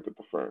anyone who worked at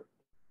the firm.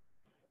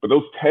 But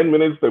those 10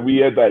 minutes that we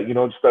had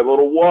just that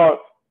little walk,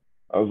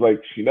 I was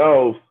like, she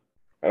knows,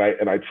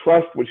 and I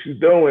trust what she's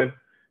doing.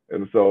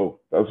 And so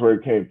that's where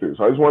it came through.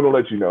 So I just wanted to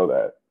let you know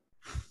that.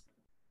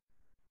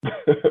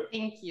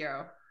 Thank you.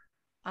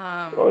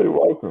 Oh, you're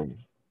welcome.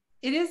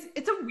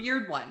 It's a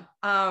weird one.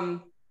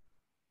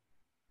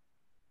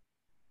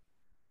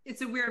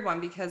 It's a weird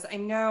one because I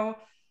know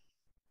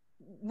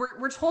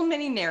we're told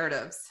many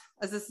narratives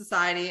as a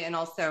society, and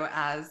also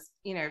as,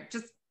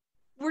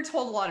 we're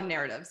told a lot of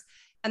narratives.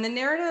 And the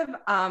narrative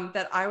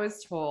that I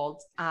was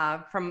told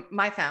from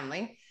my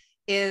family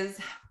is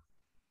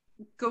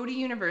go to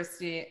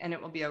university and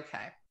it will be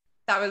okay.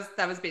 That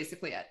was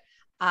basically it.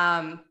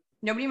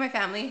 Nobody in my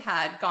family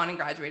had gone and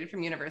graduated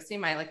from university,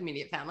 my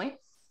immediate family.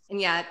 And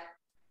yet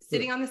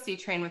sitting on the C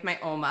train with my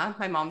Oma,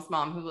 my mom's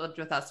mom, who lived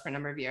with us for a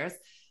number of years,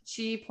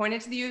 she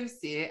pointed to the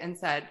UC and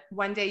said,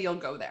 one day you'll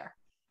go there.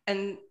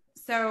 And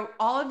so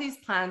all of these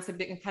plans have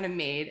been kind of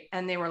made,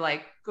 and they were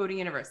like, go to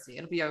university.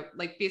 It'll be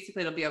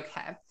basically it'll be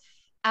okay.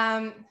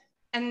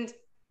 And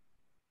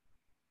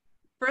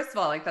first of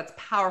all, that's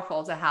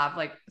powerful to have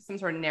some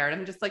sort of narrative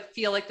and just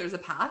feel like there's a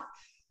path.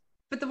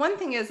 But the one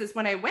thing is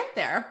when I went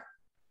there,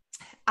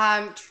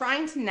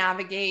 trying to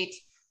navigate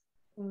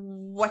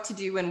what to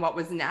do and what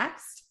was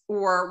next,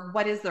 or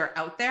what is there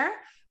out there,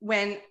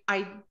 when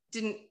I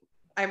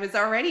was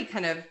already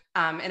kind of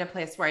in a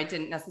place where I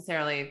didn't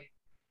necessarily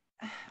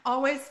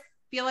always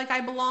feel like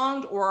I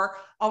belonged or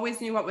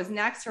always knew what was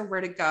next or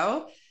where to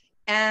go.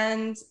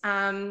 And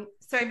so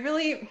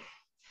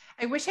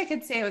I wish I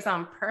could say it was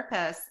on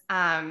purpose.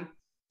 And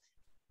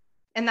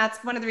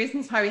that's one of the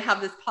reasons why we have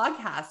this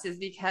podcast, is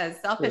because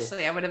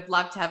selfishly, I would have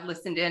loved to have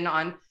listened in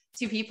on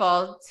two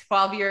people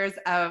 12 years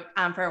out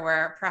for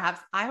where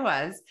perhaps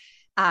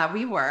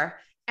we were,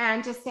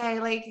 and just say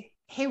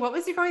hey, what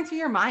was going through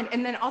your mind?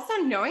 And then also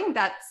knowing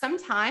that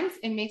sometimes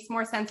it makes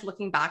more sense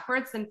looking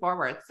backwards than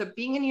forwards. So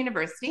being in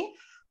university,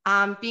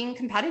 being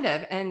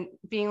competitive and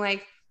being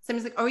like,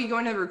 somebody's like, oh, you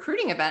going to a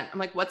recruiting event? I'm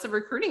like, what's a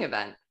recruiting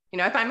event? You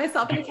know, I find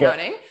myself in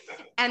accounting,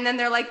 and then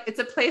they're like, it's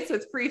a place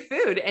with free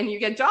food and you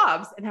get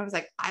jobs. And I was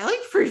like, I like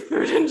free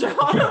food and jobs.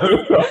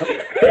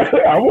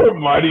 I wouldn't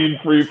mind eating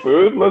free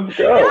food. Let's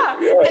go.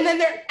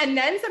 Yeah. And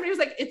then somebody was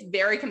like, it's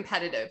very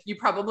competitive. You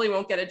probably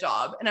won't get a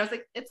job. And I was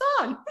like, it's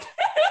on.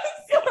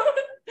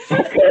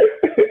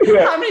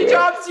 How many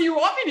jobs do you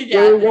want me to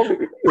get?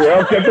 Yeah,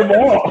 I'll get them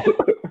all.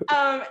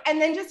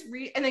 And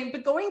then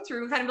but going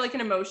through kind of like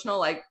an emotional,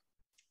 like,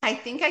 I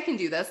think I can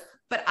do this,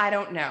 but I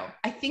don't know.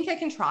 I think I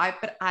can try,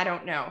 but I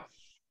don't know.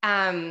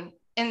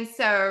 And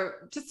so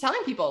just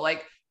telling people,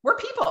 like, we're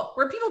people.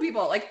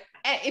 Like,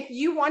 if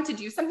you want to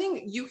do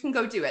something, you can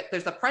go do it.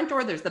 There's the front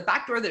door, there's the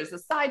back door, there's the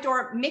side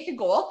door. Make a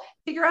goal,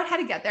 figure out how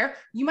to get there.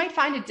 You might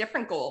find a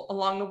different goal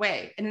along the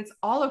way, and it's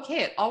all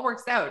okay. It all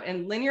works out.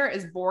 And linear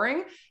is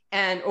boring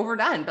and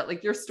overdone, but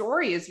like, your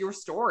story is your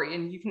story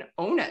and you can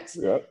own it.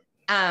 Yeah.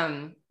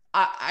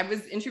 I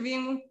was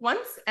interviewing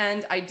once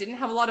and I didn't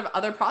have a lot of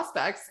other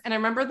prospects. And I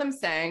remember them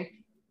saying,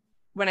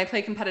 when I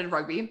play competitive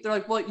rugby, they're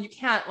like, well, you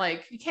can't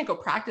go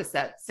practice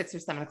at 6 or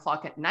 7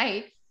 o'clock at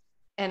night.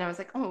 And I was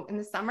like, oh, in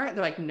the summer?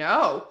 They're like,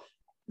 no.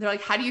 They're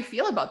like, how do you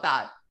feel about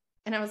that?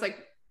 And I was like,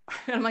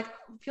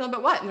 feel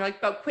about what? And they're like,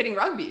 about quitting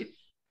rugby.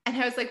 And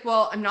I was like,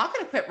 well, I'm not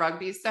going to quit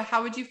rugby. So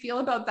how would you feel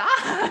about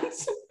that?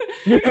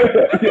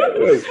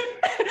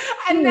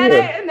 And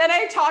then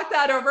I talked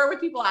that over with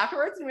people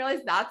afterwards and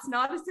realized that's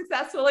not a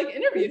successful like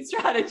interview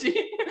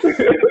strategy.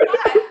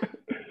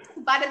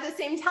 But at the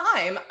same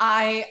time,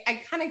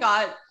 I kind of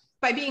got,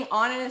 by being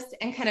honest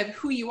and kind of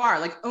who you are,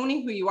 like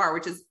owning who you are,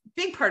 which is a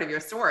big part of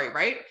your story,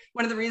 right?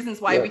 One of the reasons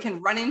why we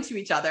can run into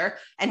each other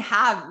and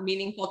have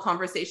meaningful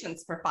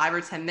conversations for 5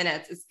 or 10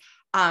 minutes is,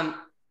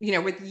 you know,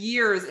 with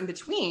years in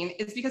between,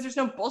 is because there's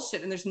no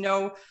bullshit and there's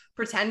no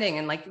pretending.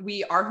 And like,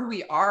 we are who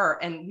we are,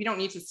 and we don't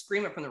need to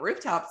scream it from the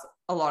rooftops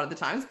a lot of the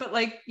times, but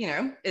like, you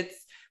know,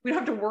 we don't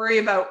have to worry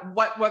about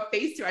what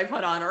face do I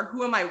put on, or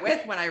who am I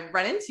with when I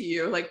run into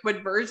you? Like,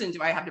 what version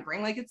do I have to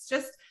bring? Like, it's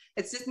just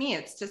me.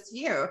 It's just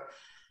you.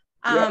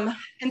 And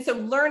so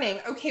learning,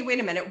 okay,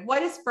 wait a minute, what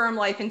does firm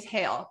life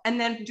entail? And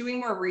then doing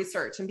more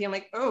research and being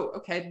like, oh,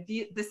 okay,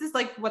 this is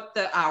like what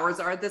the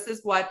hours are. This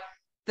is what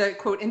the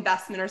quote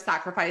investment or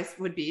sacrifice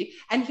would be.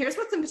 And here's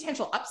what some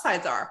potential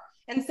upsides are.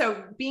 And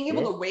so being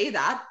able to weigh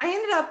that, I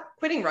ended up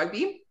quitting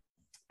rugby,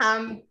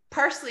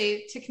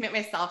 partially to commit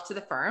myself to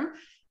the firm.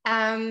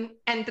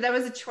 But that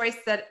was a choice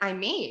that I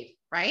made,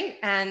 right?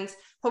 And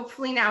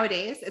hopefully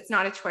nowadays it's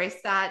not a choice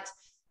that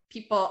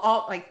people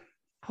all like.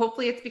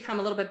 Hopefully it's become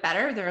a little bit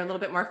better. They're a little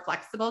bit more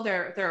flexible.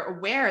 They're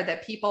aware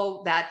that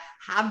people that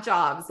have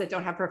jobs that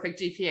don't have perfect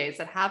GPAs,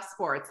 that have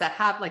sports, that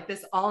have like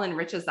this all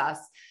enriches us.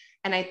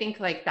 And I think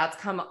like that's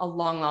come a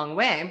long, long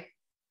way.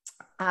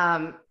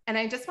 And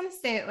I just want to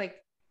say like,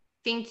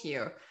 thank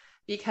you,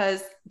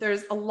 because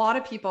there's a lot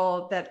of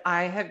people that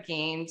I have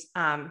gained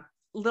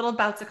little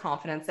bouts of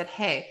confidence that,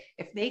 hey,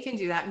 if they can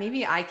do that,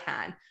 maybe I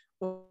can.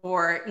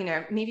 Or, you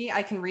know, maybe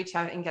I can reach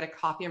out and get a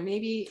coffee, or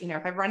maybe, you know,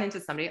 if I run into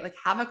somebody, like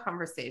have a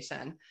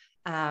conversation.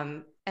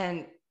 That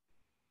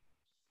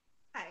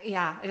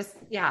is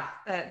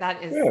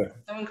so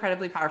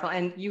incredibly powerful.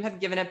 And you have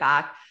given it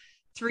back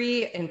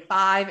 3 and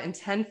 5 and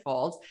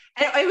 10-fold.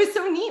 And it was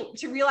so neat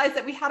to realize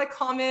that we had a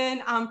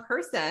common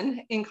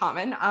person in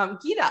common,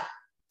 Geeta.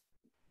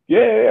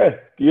 Yeah.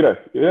 Geeta.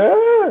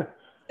 Yeah.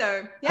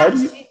 So yeah,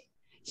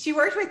 she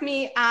worked with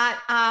me at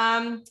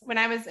when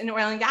I was in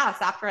oil and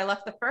gas after I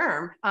left the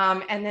firm.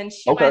 And then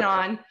she went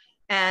on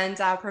and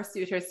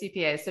pursued her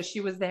CPA. So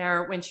she was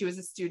there when she was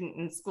a student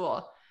in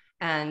school.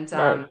 And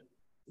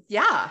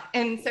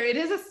and so it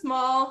is a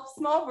small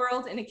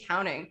world in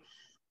accounting.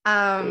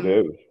 It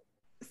is.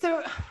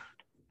 So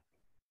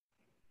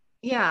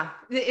yeah,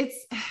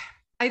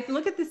 I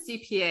look at the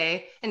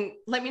CPA and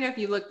let me know if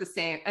you look at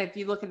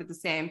it the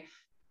same,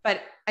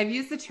 but I've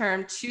used the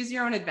term choose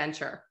your own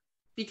adventure,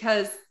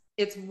 because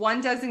it's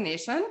one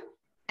designation.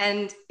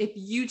 And if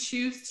you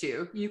choose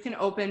to, you can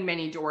open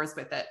many doors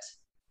with it.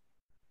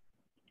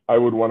 I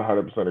would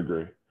 100%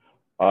 agree.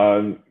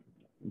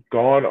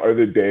 Gone are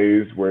the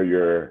days where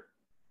your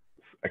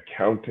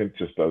accountant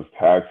just does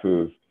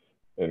taxes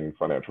and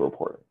financial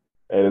reporting.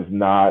 It is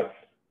not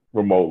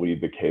remotely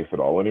the case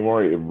at all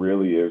anymore. It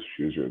really is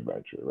choose your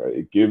adventure, right?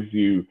 It gives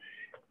you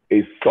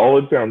a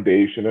solid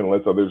foundation and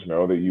lets others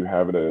know that you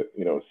have a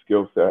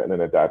skill set and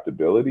an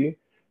adaptability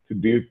to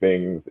do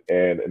things,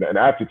 and an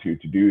aptitude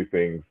to do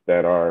things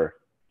that are a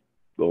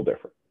little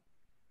different,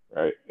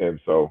 right? And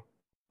so,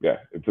 yeah,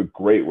 it's a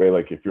great way.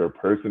 Like, if you're a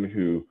person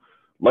who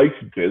likes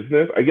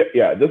business, this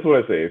is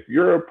what I say. If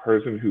you're a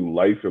person who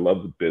likes or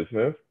loves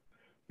business,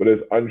 but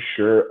is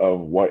unsure of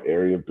what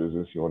area of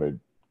business you want to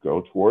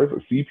go towards,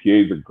 a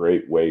CPA is a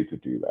great way to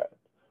do that.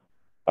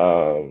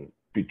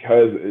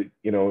 Because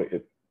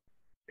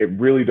it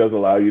really does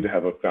allow you to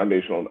have a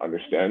foundational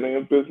understanding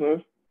of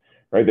business,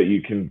 right, that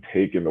you can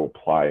take and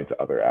apply into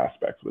other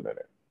aspects within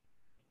it.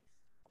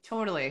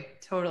 Totally.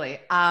 Totally.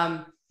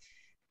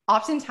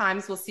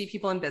 Oftentimes we'll see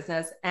people in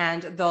business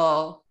and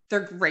they're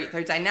great.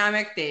 They're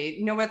dynamic. They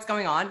know what's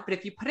going on. But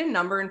if you put a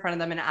number in front of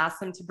them and ask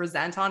them to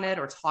present on it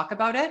or talk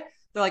about it,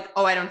 they're like,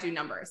 oh, I don't do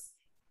numbers.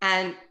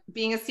 And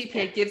being a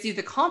CPA gives you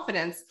the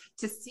confidence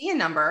to see a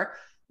number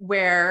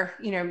where,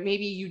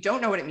 maybe you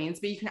don't know what it means,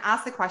 but you can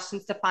ask the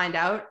questions to find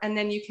out. And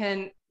then you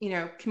can,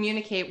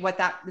 communicate what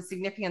the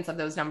significance of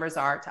those numbers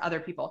are to other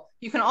people.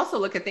 You can also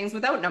look at things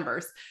without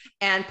numbers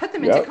and put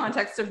them into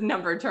context of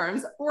number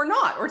terms or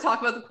not, or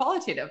talk about the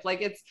qualitative. Like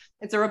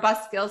it's a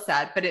robust skill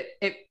set, but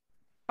it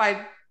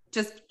by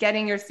just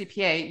getting your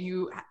CPA,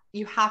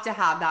 you have to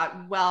have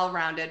that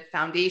well-rounded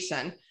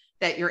foundation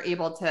that you're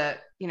able to,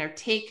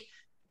 take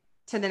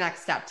to the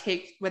next step,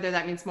 whether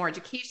that means more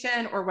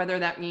education or whether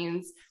that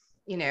means,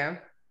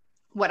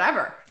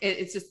 whatever.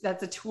 It's just,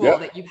 that's a tool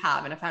that you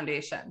have in a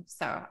foundation.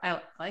 So I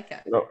like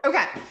it.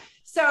 Okay.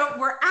 So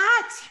we're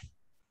at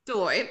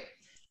Deloitte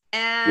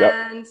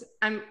and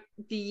I'm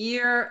the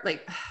year,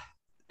 like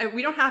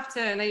we don't have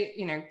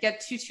to,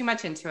 get too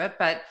much into it,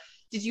 but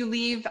did you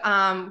leave,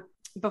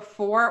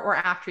 before or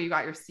after you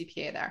got your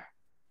CPA there?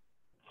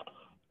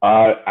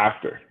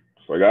 After.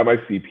 So I got my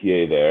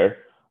CPA there.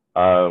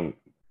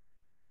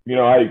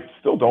 I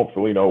still don't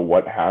fully know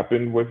what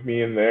happened with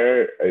me in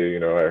there.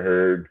 I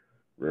heard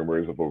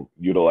rumors of a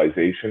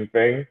utilization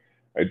thing.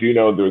 I do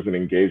know there was an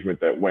engagement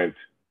that went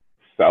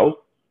south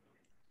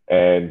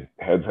and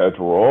heads had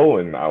to roll,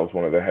 and I was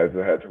one of the heads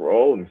that had to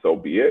roll, and so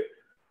be it.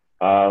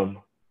 There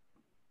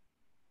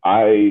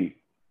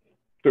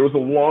was a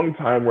long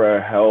time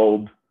where I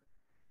held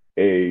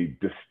a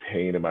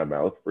disdain in my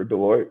mouth for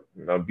Deloitte.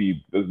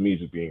 This is me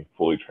just being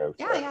fully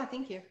transparent. Yeah,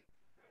 thank you.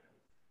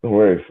 No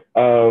worries.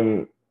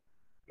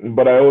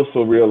 But I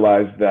also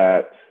realized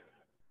that,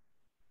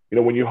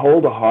 when you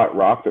hold a hot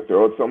rock to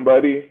throw at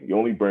somebody, you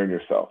only burn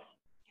yourself.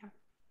 Yeah.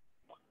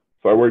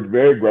 So I worked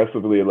very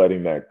aggressively at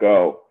letting that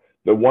go.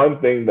 The one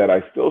thing that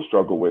I still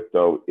struggle with,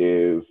 though,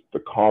 is the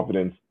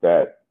confidence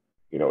that,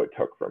 it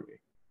took from me.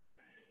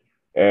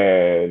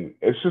 And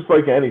it's just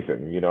like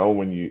anything,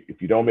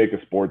 if you don't make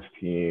a sports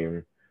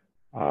team,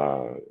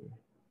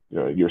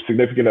 your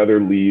significant other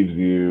leaves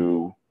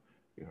you,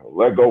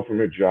 let go from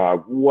your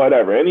job,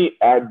 whatever, any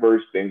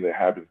adverse thing that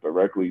happens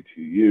directly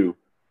to you,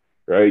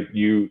 right?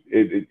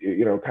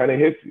 It kind of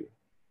hits you.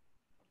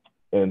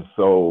 And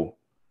so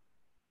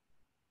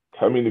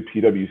coming to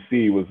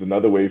PwC was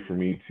another way for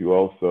me to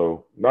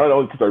also, not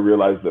only because I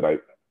realized that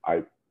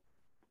I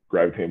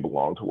gravitate and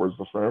belong towards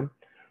the firm,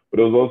 but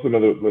it was also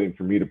another way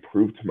for me to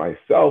prove to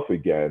myself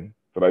again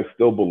that I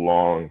still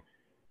belong,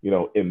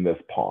 in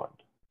this pond,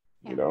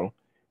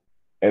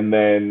 and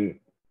then,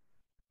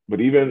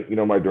 but even,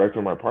 my director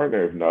and my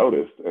partner have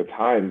noticed at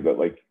times that,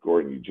 like,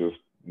 Gordon, you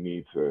just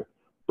need to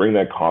bring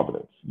that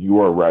confidence. You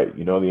are right.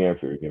 You know the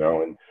answer,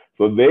 and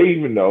so they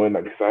even know, and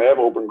because I have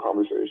open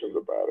conversations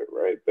about it,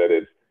 right? That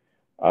it's,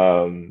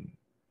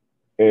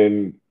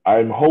 and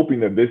I'm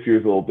hoping that this year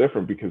is a little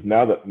different because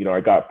now that,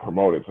 I got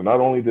promoted. So not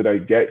only did I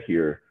get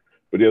here,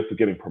 but also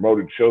getting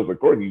promoted shows like,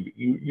 Gordon,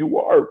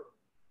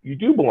 you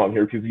do belong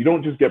here, because you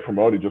don't just get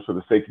promoted just for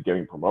the sake of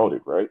getting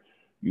promoted, right?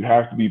 You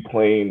have to be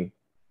playing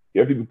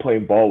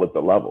ball at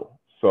the level.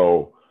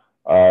 So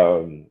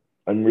I'm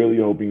really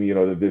hoping,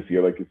 that this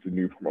year, like, it's a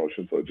new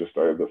promotion, so it just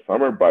started this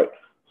summer. But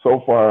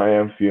so far I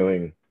am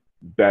feeling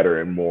better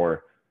and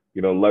more,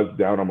 less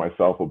down on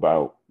myself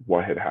about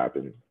what had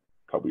happened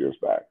a couple years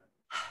back.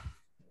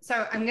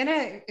 So I'm going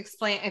to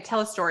explain and tell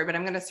a story, but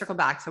I'm going to circle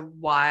back to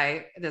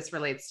why this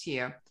relates to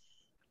you.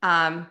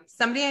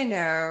 Somebody I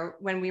know,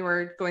 when we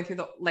were going through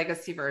the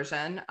legacy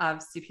version of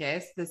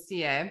CPAs, the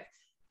CA,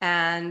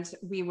 and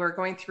we were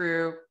going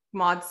through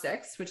mod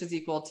 6, which is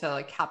equal to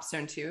like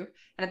capstone 2.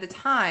 And at the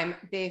time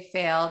they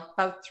failed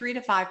about 3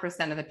 to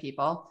 5% of the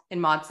people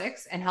in mod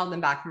 6 and held them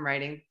back from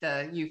writing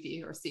the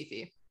UFE or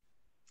CFE.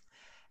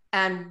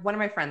 And one of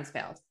my friends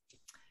failed.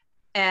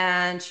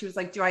 And she was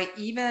like, do I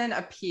even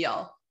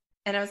appeal?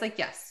 And I was like,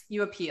 yes,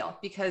 you appeal,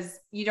 because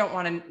you don't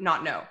want to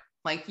not know.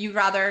 Like, you'd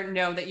rather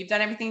know that you've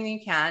done everything that you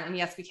can. And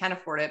yes, we can't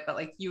afford it, but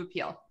like, you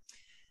appeal.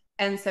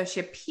 And so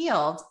she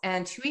appealed,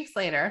 and 2 weeks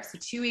later, so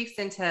 2 weeks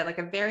into like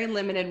a very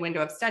limited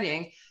window of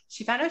studying,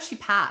 she found out she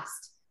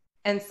passed.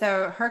 And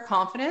so her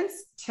confidence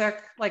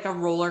took like a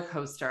roller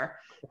coaster.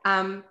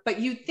 But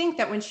you'd think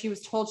that when she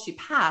was told she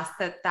passed,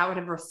 that would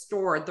have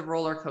restored the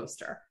roller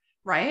coaster,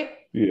 right?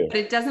 Yeah. But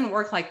it doesn't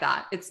work like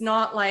that. It's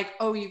not like,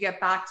 oh, you get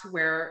back to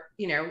where,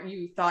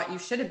 you thought you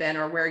should have been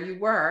or where you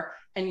were,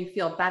 and you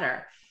feel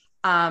better.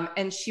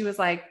 And she was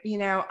like,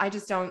 I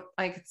just don't,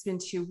 like, it's been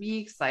 2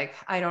 weeks. Like,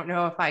 I don't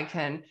know if I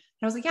can.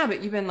 And I was like, yeah,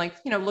 but you've been like,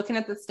 looking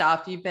at the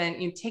stuff, you've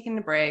taken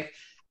a break.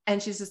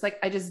 And she's just like,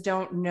 I just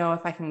don't know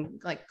if I can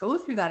like go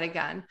through that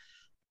again.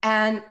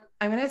 And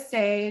I'm going to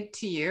say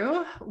to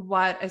you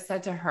what I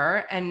said to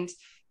her. And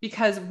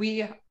because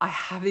I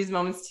have these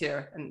moments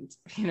too, and,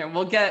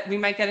 we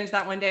might get into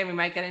that one day, and we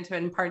might get into it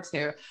in part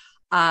 2.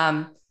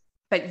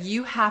 But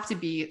you have to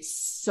be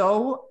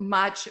so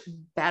much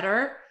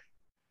better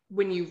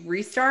when you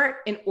restart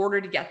in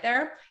order to get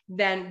there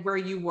than where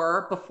you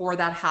were before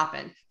that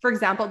happened. For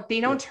example,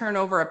 they don't turn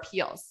over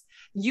appeals.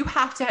 You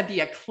have to be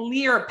a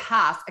clear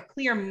pass, a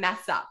clear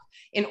mess up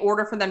in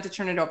order for them to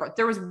turn it over.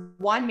 There was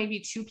one,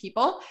 maybe two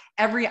people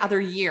every other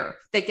year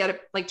that get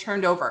it like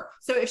turned over.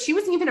 So if she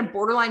wasn't even a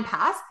borderline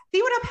pass,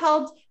 they would have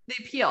upheld the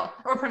appeal,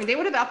 or pardon me, they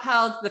would have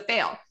upheld the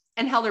fail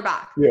and held her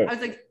back. Yeah. I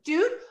was like,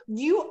 dude,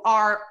 you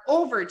are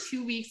over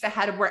 2 weeks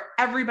ahead of where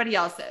everybody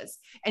else is.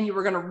 And you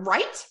were going to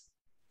write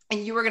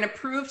and you were going to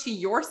prove to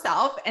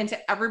yourself and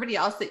to everybody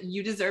else that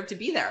you deserve to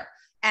be there.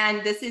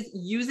 And this is,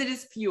 use it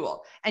as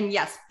fuel. And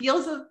yes,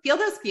 feel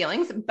those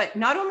feelings, but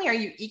not only are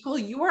you equal,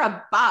 you are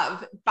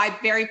above by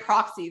very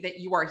proxy that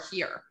you are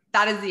here.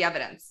 That is the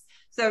evidence.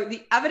 So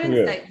the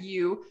evidence that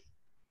you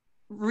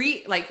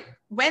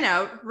went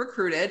out,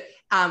 recruited,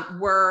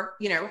 were,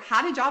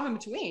 had a job in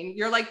between.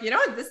 You're like,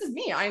 this is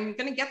me. I'm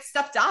going to get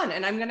stuff done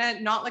and I'm going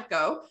to not let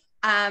go.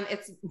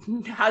 It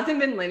hasn't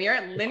been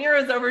linear. Linear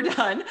is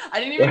overdone. I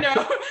didn't even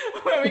know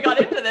when we got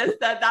into this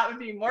that would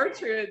be more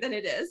true than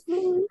it is.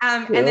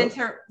 And then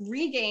to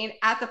regain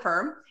at the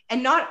firm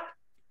and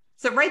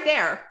so right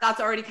there, that's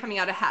already coming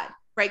out ahead,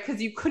 right?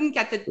 Because you couldn't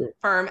get the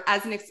firm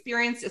as an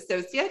experienced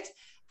associate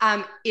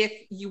if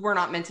you were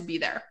not meant to be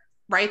there,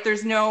 right?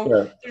 There's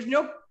no,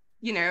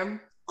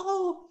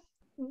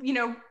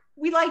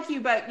 we like you,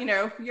 but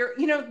you're,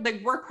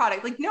 the work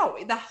product, like, no,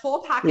 the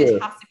whole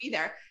package has to be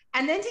there.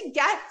 And then to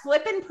get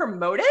flipping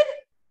promoted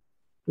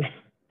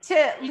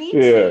to lead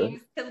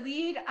teams, to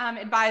lead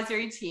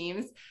advisory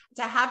teams,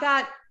 to have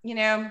that,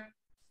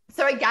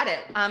 so I get it.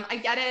 I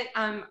get it.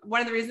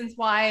 One of the reasons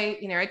why,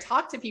 I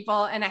talk to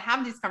people and I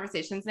have these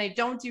conversations and I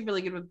don't do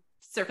really good with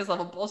surface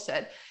level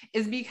bullshit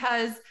is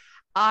because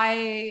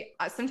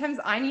sometimes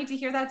I need to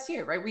hear that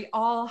too, right? We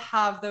all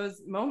have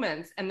those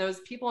moments and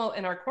those people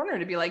in our corner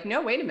to be like,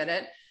 no, wait a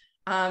minute.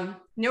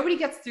 Nobody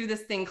gets through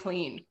this thing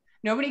clean.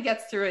 Nobody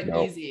gets through it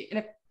easy.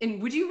 And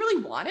would you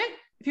really want it?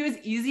 If it was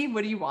easy,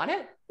 would you want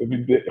it?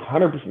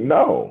 100%,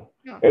 no.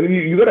 And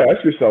you got to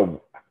ask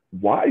yourself,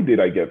 why did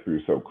I get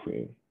through so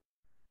clean?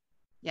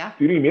 Yeah.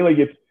 Do you know what I mean?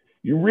 Like, if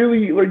you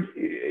really,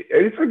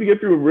 anytime you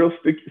get through a real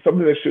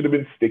something that should have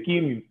been sticky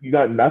and you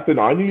got nothing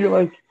on you, you're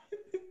like,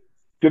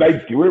 did I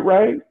do it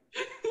right?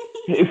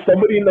 Is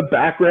somebody in the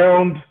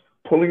background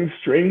pulling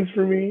strings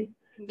for me?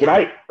 Did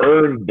I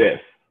earn this?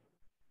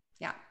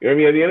 Yeah. You know what I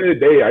mean? At the end of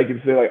the day, I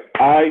can say, like,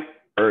 I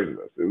earned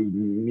this. It was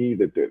me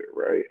that did it,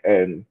 right?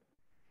 And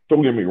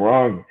don't get me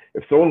wrong,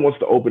 if someone wants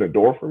to open a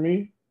door for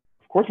me,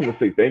 of course I'm going to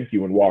say thank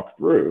you and walk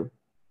through.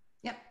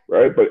 Yep.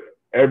 Right? But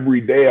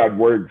every day I'd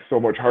work so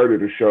much harder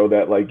to show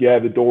that, like, yeah,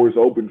 the door is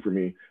open for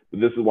me, but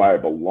this is why I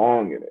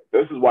belong in it.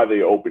 This is why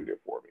they opened it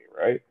for me,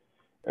 right?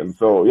 And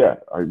so, yeah,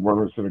 I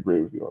 100%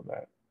 agree with you on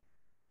that.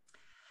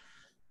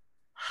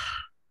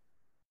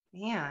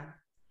 Man.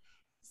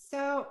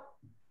 So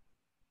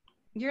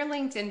your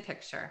LinkedIn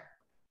picture.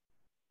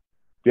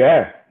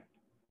 Yeah.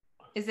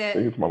 Is it? I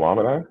think it's my mom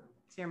and I.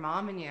 It's your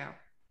mom and you.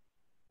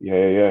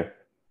 Yeah.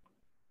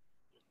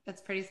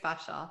 That's pretty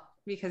special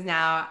because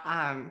now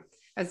I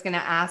was going to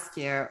ask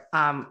you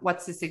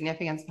what's the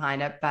significance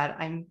behind it, but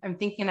I'm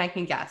thinking I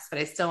can guess, but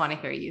I still want to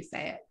hear you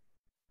say it.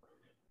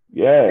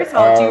 Yeah. First of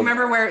all, do you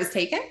remember where it was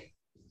taken?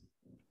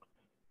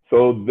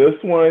 So this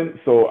one,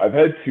 I've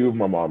had two of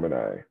my mom and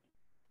I.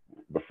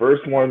 The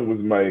first one was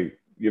my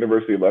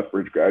University of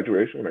Lethbridge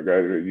graduation when I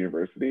graduated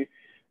university.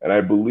 And I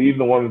believe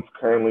the one that's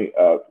currently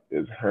up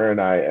is her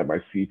and I at my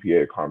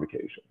CPA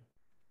convocation.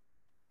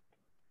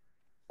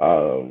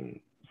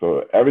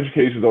 So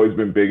education has always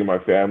been big in my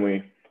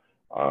family.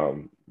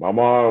 My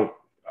mom,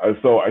 I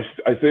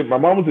say my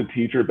mom was a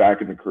teacher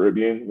back in the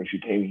Caribbean when she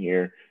came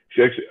here.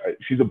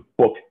 She's a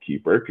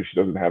bookkeeper because she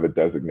doesn't have a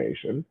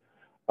designation.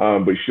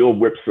 But she'll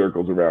whip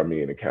circles around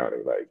me in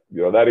accounting. Like,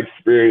 that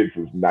experience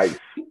was nice.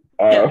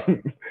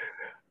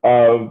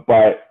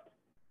 But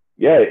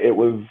yeah, it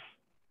was,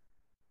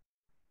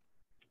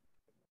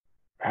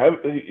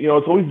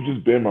 it's always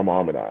just been my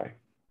mom and I,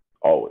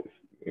 always,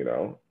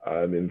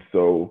 and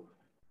so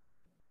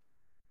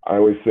I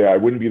always say I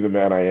wouldn't be the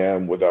man I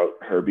am without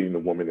her being the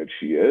woman that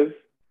she is.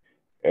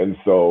 And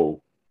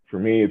so for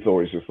me, it's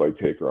always just like,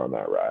 take her on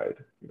that ride,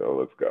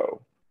 let's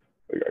go.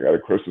 Like, I got a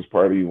Christmas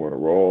party, you want to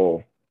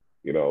roll,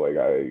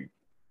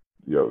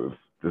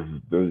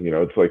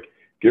 it's like,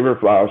 give her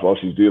flowers while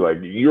she's due.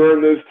 Like, you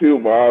earn this too,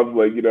 mom.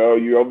 Like,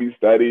 you help me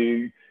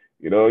study.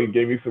 You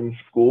gave me some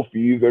school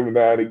fees every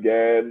now and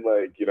again.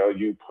 Like,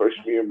 you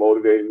pushed me and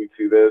motivated me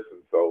to this.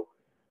 And so,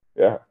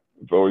 yeah,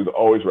 it's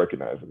always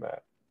recognizing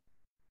that.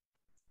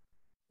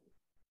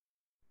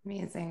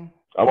 Amazing.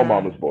 I'm a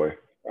mama's boy.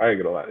 I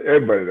ain't gonna lie.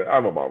 Everybody,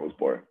 I'm a mama's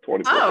boy.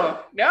 20%.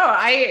 Oh, no,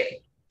 I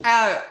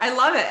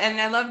love it. And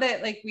I love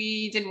that, like,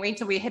 we didn't wait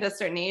till we hit a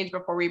certain age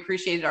before we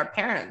appreciated our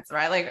parents,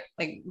 right?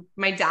 Like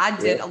my dad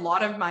did a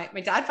lot of my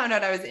dad found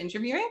out I was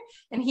interviewing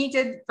and he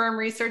did firm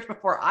research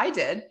before I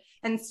did.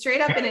 And straight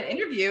up in an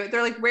interview,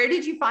 they're like, where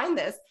did you find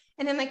this?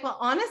 And I'm like, well,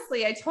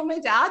 honestly, I told my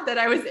dad that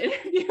I was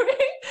interviewing.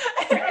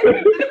 And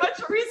and did a bunch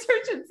of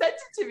research and sent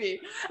it to me.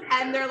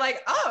 And they're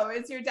like, oh,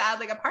 is your dad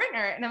like a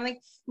partner? And I'm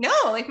like, no,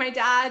 like my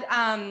dad,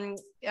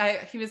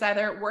 he was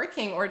either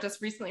working or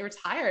just recently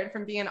retired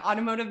from being an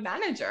automotive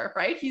manager,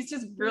 right? He's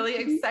just really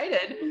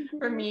excited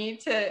for me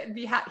to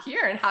be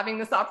here and having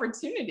this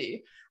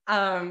opportunity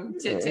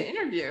to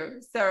interview.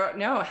 So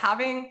no,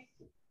 having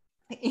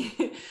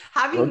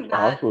that,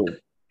 awesome.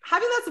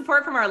 having that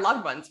support from our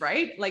loved ones,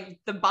 right? Like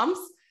the bumps,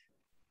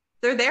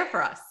 they're there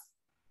for us.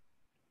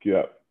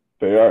 Yeah,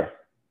 they are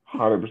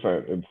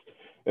 100%.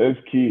 It's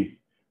key.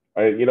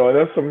 And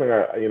that's something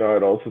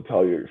I'd also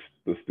tell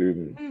the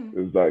students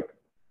is like,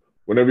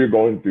 whenever you're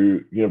going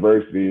through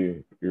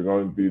university, you're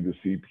going through the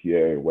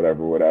CPA,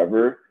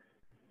 whatever,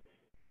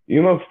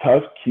 it's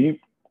tough.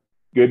 Keep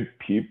good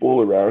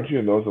people around you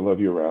and those that love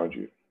you around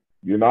you.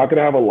 You're not going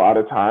to have a lot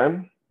of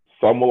time.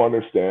 Some will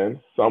understand,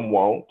 some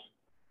won't,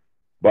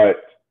 but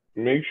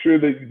make sure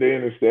that they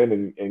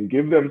understand and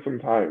give them some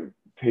time.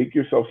 Take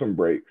yourself some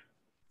breaks.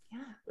 Yeah.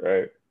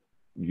 Right?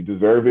 You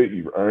deserve it.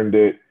 You've earned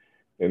it.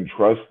 And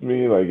trust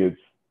me, like, it's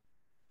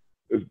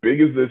as big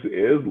as this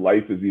is,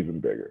 life is even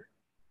bigger.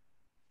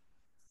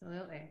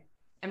 Absolutely.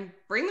 And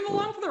bring them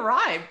along for the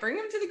ride. Bring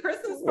them to the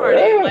Christmas party.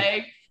 Yeah,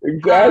 like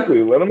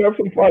exactly. Let them have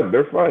some fun.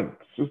 They're fun.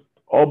 It's just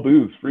all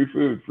booze, free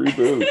food, free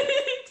booze.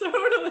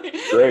 Totally.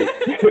 Great.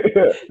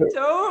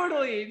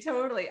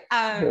 Totally.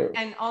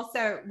 And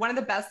also one of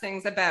the best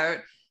things about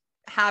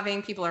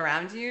having people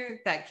around you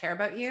that care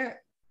about you,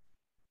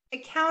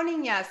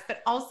 accounting, yes,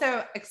 but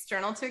also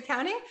external to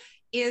accounting,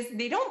 is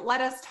they don't let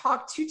us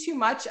talk too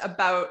much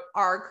about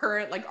our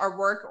current, like our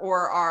work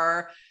or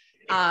our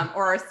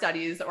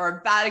studies or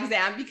a bad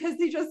exam, because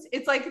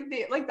it's like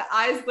the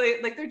eyes,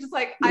 like they're just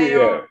like,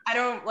 I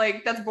don't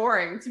like, that's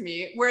boring to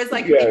me. Whereas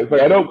like, it's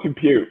like, I don't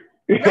compute.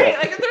 Right?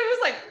 Like they're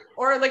just like,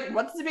 or like,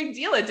 what's the big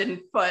deal? It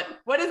didn't foot.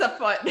 What is a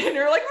foot? And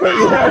you're like,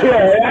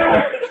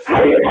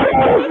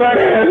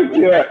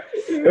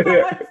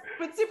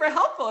 What's super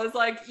helpful is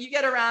like you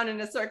get around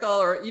in a circle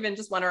or even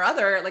just one or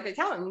other like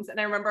accountants. And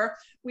I remember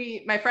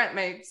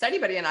my study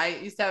buddy and I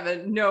used to have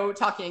a no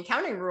talking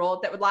accounting rule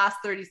that would last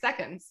 30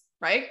 seconds,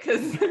 right?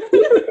 Because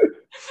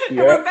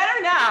we're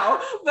better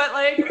now, but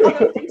like on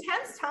those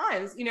intense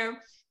times,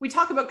 we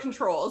talk about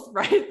controls,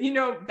 right?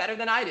 Better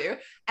than I do.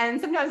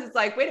 And sometimes it's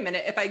like, wait a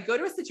minute, if I go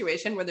to a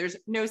situation where there's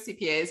no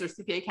CPAs or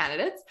CPA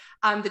candidates,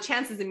 the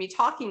chances of me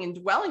talking and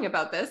dwelling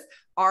about this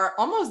are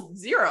almost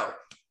zero.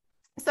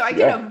 So I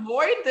can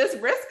avoid this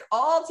risk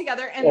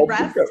altogether and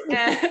rest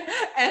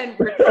and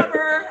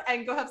recover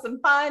and go have some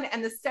fun.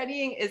 And the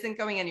studying isn't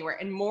going anywhere.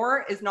 And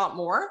more is not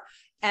more.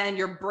 And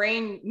your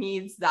brain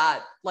needs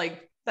that,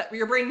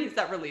 your brain needs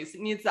that release.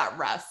 It needs that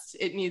rest.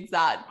 It needs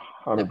that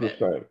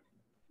 100%.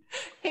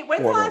 Hey,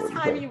 when's the last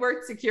time you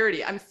worked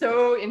security? I'm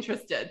so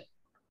interested.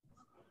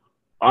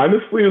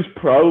 Honestly, it was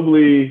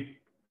probably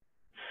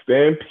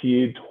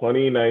Stampede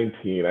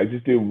 2019. I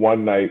just did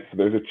one night. So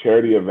there's a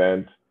charity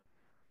event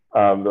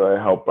that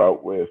I help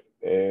out with.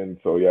 And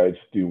so, I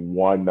just do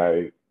one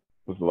night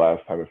was the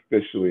last time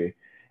officially.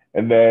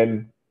 And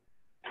then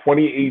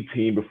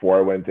 2018, before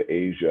I went to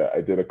Asia, I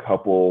did a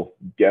couple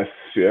guest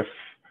shifts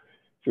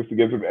just to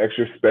get some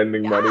extra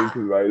spending money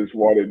because I just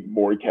wanted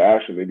more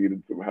cash and they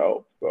needed some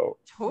help. So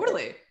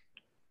totally.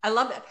 I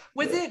love that.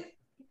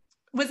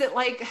 Was it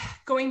like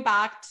going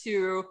back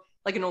to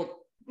like an old,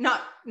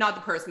 not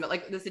the person, but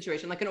like the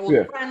situation, like an old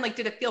friend? Like,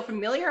 did it feel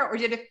familiar or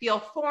did it feel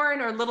foreign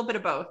or a little bit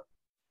of both?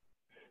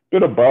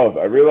 Bit of both.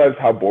 I realized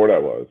how bored I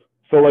was.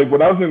 So like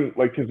when I was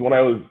because when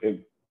I was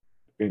in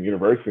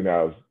university and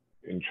I was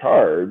in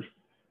charge,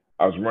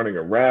 I was running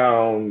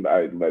around.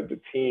 I led the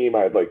team.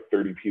 I had like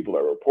 30 people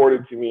that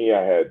reported to me.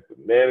 I had the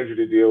manager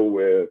to deal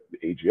with, the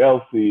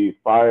AGLC,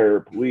 fire,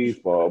 police,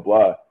 blah,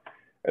 blah.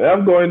 And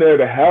I'm going there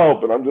to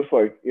help. And I'm just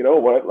like, you know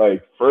what?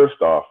 Like, first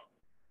off,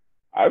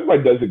 I have my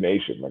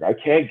designation. Like, I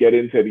can't get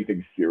into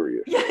anything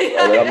serious.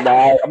 I'm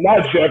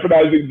not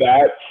jeopardizing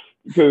that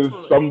because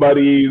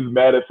somebody's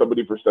mad at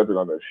somebody for stepping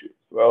on their shoes.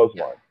 So that was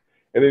one.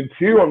 And then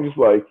two, I'm just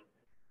like,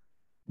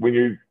 when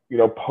you're,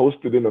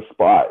 posted in a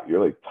spot,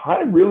 you're like,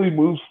 time really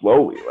moves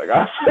slowly. Like,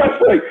 I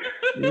was like,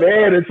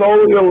 man, it's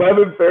only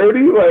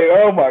 11:30. Like,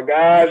 oh my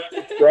gosh,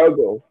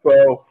 struggle.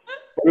 So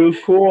it was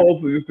cool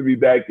also just to be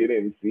back in it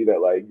and see that,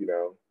 like,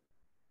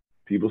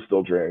 people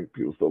still drink,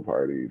 people still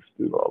party,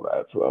 do all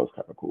that. So that was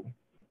kind of cool.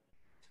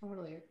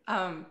 Totally.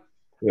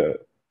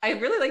 I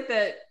really like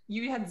that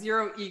you had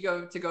zero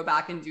ego to go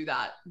back and do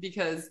that,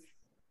 because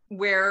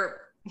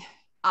where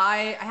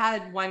I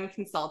had one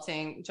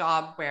consulting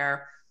job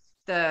where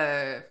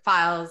the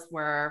files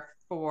were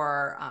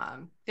for,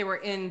 they were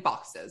in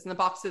boxes and the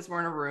boxes were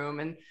in a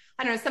room, and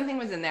I don't know, something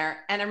was in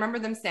there. And I remember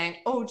them saying,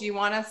 oh, do you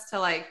want us to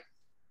like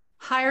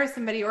hire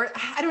somebody? Or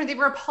I don't know, they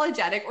were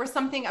apologetic or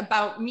something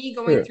about me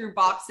going through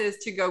boxes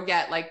to go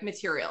get like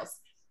materials.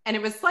 And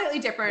it was slightly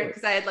different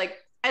because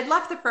I'd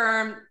left the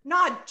firm,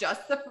 not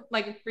just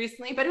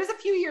recently, but it was a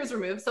few years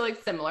removed. So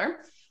like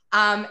similar.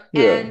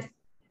 And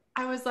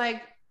I was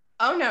like,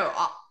 oh no,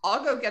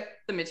 I'll go get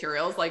the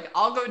materials. Like,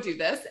 I'll go do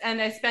this.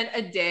 And I spent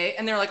a day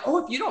and they're like, oh,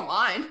 if you don't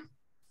mind.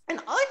 And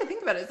all I could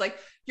think about is like,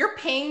 you're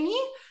paying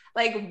me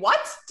like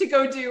what to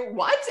go do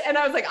what? And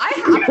I was like, I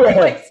happily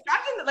like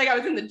strapped in, like I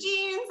was in the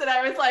jeans and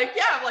I was like,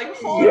 yeah, I'm like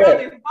hauling around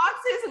these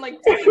boxes and like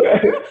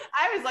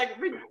I was like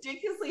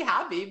ridiculously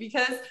happy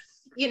because,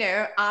 you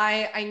know,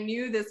 I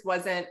knew this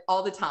wasn't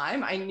all the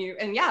time. I knew,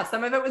 and yeah,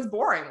 some of it was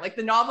boring. Like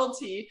the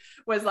novelty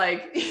was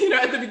like, you know,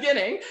 at the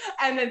beginning,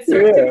 and then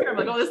I'm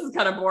like, oh, this is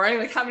kind of boring.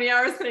 Like, how many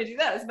hours can I do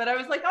this? But I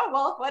was like, oh,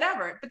 well,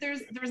 whatever. But there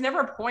was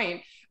never a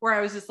point where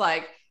I was just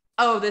like,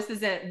 oh, this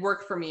isn't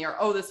work for me, or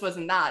oh, this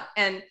wasn't that.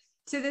 And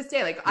to this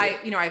day, like I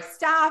have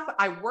staff,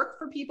 I work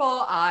for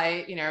people,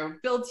 I, you know,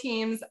 build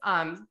teams,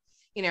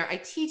 you know, I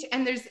teach,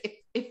 and there's,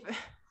 if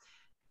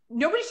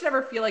nobody should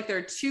ever feel like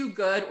they're too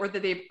good or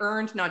that they've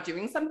earned not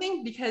doing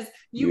something, because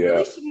you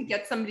really shouldn't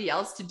get somebody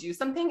else to do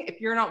something if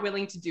you're not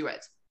willing to do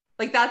it.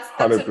 Like that's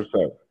 100%.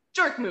 A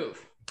jerk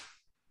move.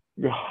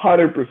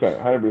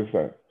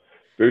 100%.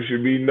 There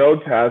should be no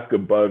task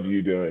above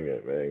you doing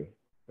it, man.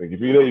 Like if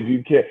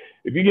you can't,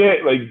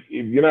 like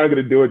if you're not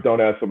gonna do it,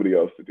 don't ask somebody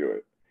else to do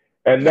it.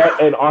 And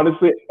and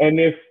honestly, and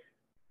if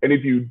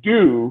you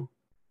do,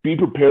 be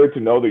prepared to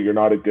know that you're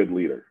not a good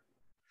leader.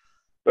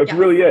 That's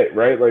really it,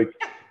 right? Like,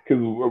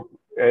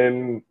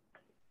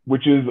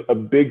 which is a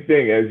big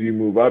thing as you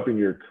move up in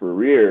your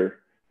career,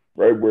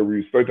 right? Where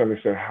you start to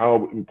understand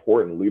how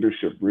important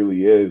leadership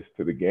really is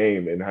to the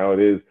game and how it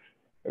is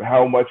and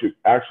how much it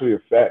actually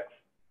affects,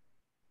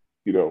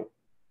 you know,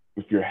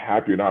 if you're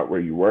happy or not where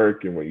you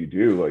work and what you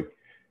do, like,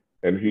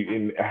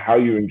 and how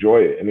you enjoy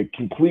it. And it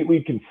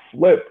completely can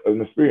flip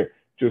an experience,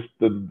 just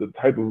the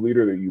type of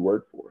leader that you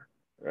work for,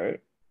 right?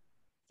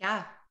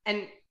 Yeah.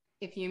 And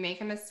if you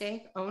make a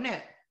mistake, own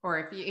it. Or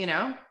if you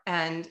know,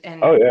 and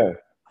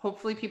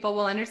hopefully people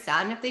will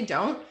understand. And if they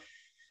don't,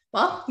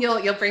 well,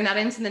 you'll bring that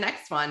into the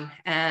next one.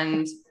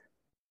 And,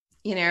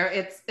 you know,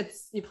 it's,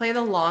 you play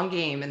the long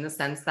game in the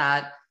sense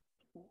that,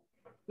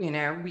 you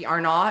know, we are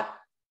not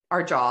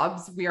our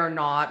jobs. We are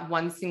not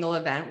one single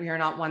event. We are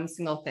not one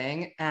single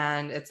thing.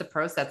 And it's a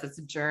process, it's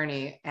a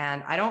journey.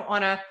 And I don't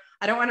want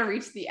to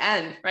reach the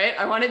end, right?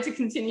 I want it to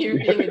continue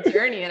being a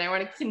journey and I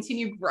want to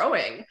continue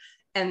growing.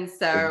 And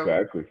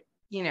so,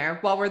 you know,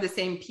 while we're the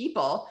same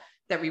people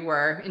that we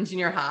were in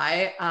junior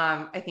high,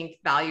 I think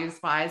values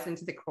wise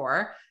into the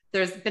core,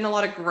 there's been a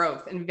lot of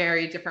growth in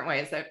very different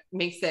ways that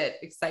makes it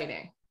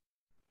exciting.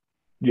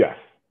 Yes,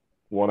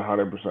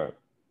 100%.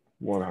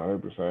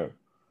 100%.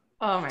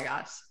 Oh my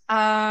gosh.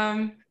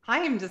 I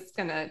am just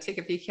going to take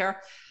a peek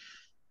here.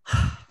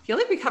 I feel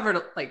like we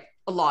covered like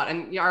a lot,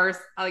 and ours,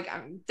 like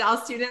Dal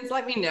students,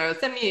 let me know,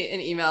 send me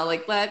an email,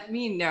 like let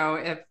me know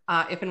if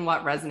and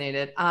what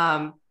resonated.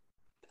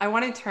 I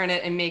want to turn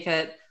it and make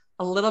it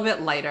a little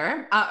bit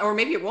lighter, or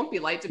maybe it won't be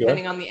light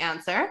depending on the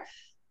answer.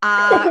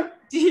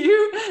 Do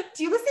you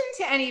listen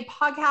to any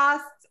podcasts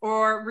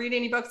or read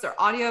any books or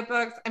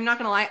audiobooks? I'm not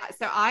going to lie.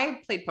 So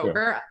I played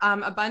poker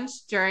a bunch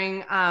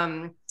during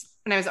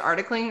when I was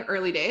articling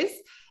early days,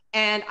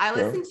 and I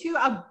listened to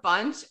a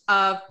bunch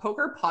of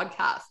poker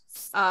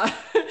podcasts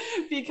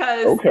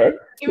because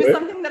it was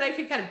something that I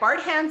could kind of. Bart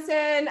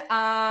Hansen,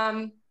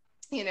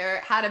 you know,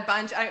 had a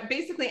bunch.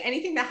 Basically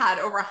anything that had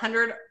over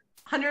 100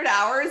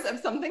 hours of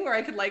something where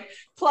I could like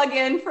plug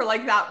in for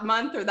like that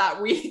month or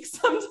that week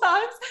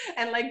sometimes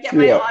and like get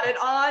my audit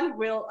on.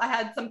 I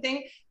had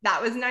something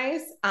that was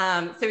nice.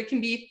 So it can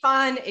be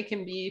fun. It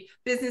can be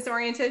business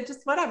oriented,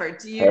 just whatever.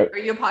 Are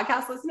you a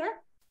podcast listener?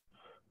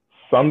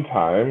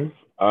 Sometimes.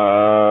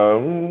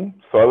 So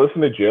I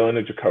listen to Jalen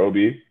and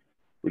Jacoby,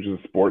 which is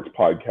a sports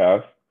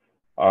podcast.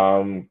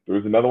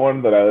 There's another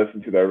one that I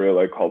listen to that I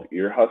really like called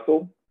Ear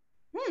Hustle.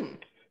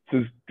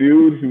 This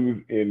dude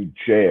who's in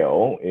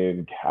jail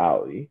in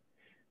Cali,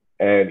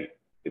 and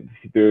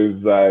he's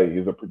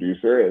a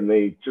producer, and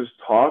they just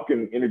talk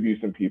and interview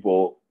some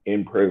people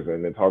in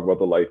prison and talk about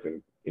the life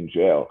in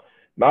jail,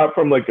 not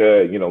from like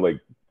a, you know, like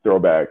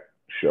throwback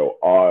show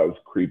Oz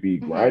creepy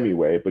grimy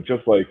way, but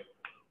just like,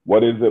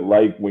 what is it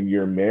like when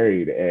you're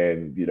married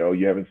and, you know,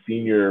 you haven't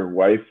seen your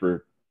wife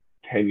for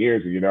 10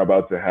 years and you're now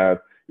about to have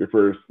your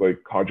first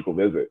like conjugal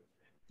visit.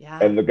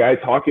 And the guy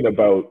talking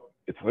about,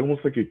 it's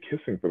almost like you're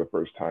kissing for the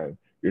first time.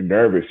 You're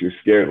nervous, you're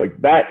scared, like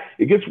that.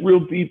 It gets real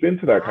deep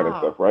into that kind of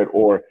stuff, right?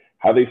 Or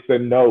how they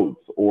send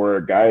notes, or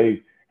a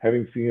guy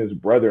having seen his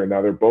brother and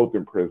now they're both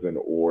in prison.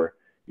 Or,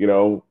 you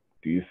know,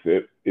 do you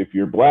sit, if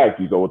you're black,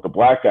 do you go with the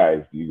black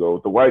guys? Do you go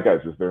with the white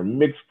guys? Is there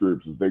mixed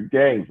groups? Is there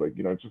gangs? Like,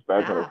 you know, just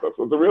that kind of stuff.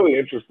 So it's a really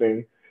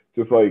interesting,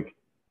 just like,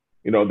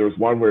 you know, there's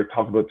one where it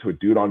talks about to a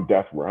dude on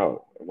death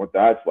row and what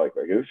that's like.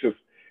 Like, it's just,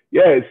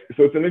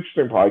 so it's an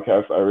interesting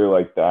podcast. I really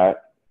like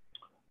that.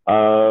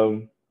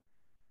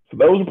 So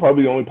that was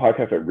probably the only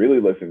podcast I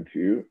really listened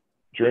to.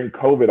 During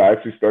COVID, I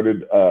actually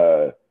started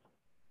a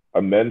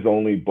men's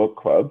only book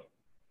club.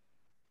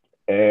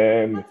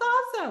 And that's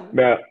awesome.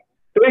 Now,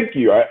 thank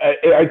you.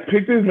 I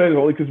picked this men's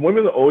only because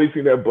women always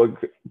seem to have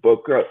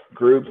book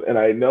groups, and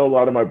I know a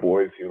lot of my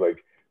boys who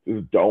like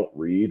just don't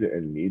read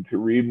and need to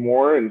read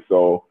more. And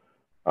so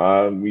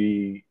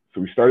we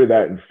started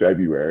that in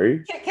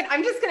February.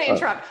 I'm just going to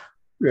interrupt.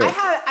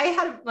 I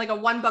had like a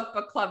one book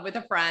club with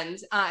a friend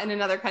in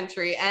another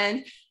country,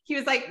 and he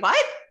was like,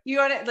 "What? You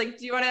want to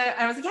do you want to?" And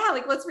I was like, "Yeah,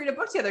 like let's read a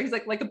book together." He's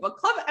like a book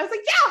club?" I was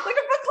like, "Yeah, like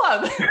a book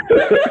club."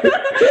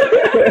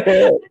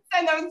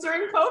 And that was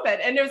during COVID,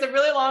 and it was a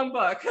really long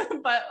book,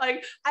 but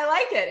like I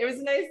like it. It was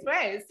a nice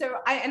way. So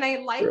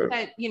I like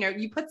that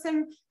you put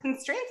some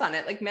constraints on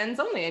it, like men's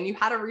only, and you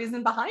had a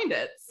reason behind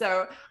it.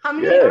 So how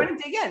many? I want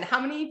to dig in. How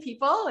many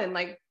people and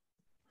like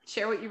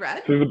share what you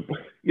read?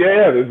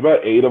 There's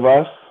about 8 of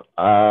us.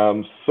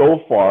 So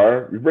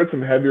far, we've read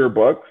some heavier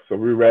books. So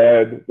we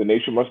read The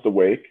Nation Must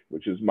Awake,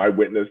 which is my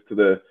witness to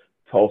the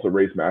Tulsa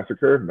Race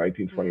Massacre of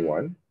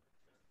 1921.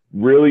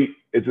 Really,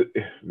 it's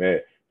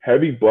a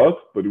heavy book,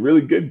 but a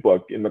really good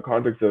book in the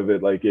context of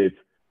it. Like it's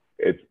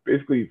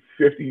basically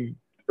 50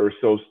 or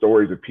so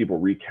stories of people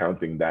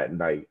recounting that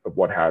night of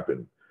what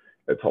happened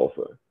at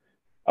Tulsa.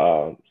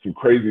 Some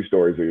crazy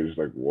stories that you're just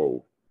like,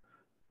 whoa.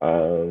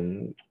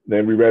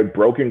 Then we read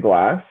Broken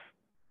Glass,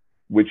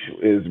 which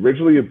is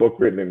originally a book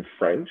written in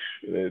French.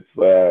 And it's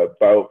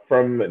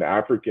from an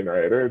African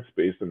writer. It's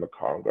based in the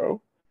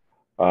Congo.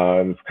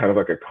 It's kind of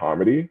like a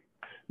comedy.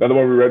 Another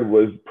one we read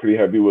was pretty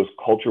heavy, was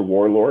Culture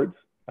Warlords,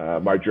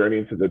 My Journey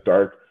into the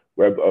Dark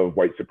Web of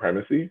White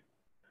Supremacy.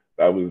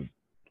 That was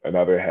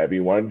another heavy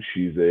one.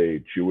 She's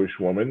a Jewish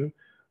woman,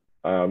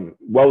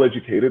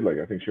 well-educated. Like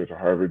I think she was a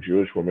Harvard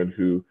Jewish woman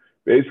who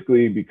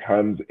basically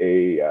becomes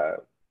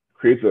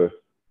creates a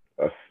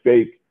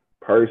fake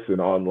person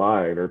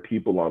online or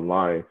people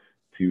online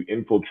to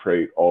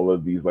infiltrate all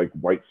of these like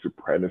white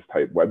supremacist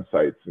type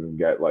websites and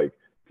get like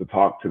to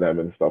talk to them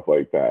and stuff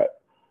like that.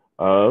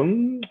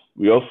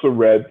 We also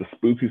read The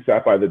Spook Who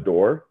Sat by the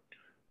Door,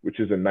 which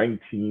is a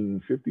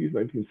 1950s,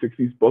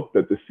 1960s book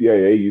that the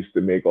CIA used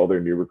to make all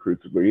their new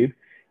recruits read.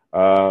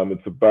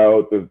 It's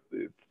about it's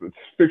a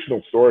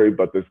fictional story,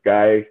 but this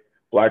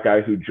black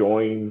guy who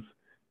joins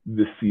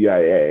the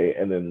CIA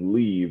and then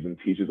leaves and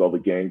teaches all the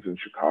gangs in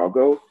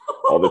Chicago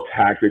all the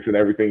tactics and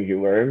everything he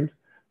learned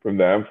from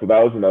them. So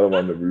that was another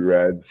one that we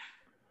read.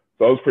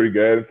 So that was pretty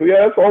good. So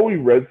yeah, that's all we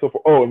read so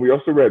far. Oh, and we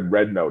also read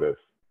Red Notice,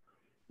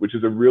 which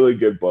is a really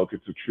good book.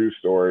 It's a true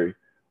story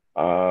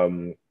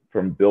from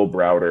Bill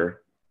Browder.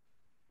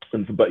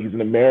 But he's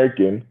an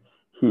American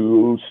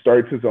who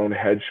starts his own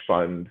hedge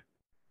fund,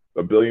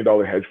 a $1 billion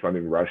hedge fund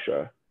in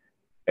Russia.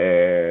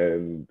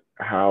 And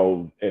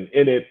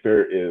in it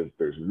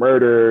there's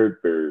murder,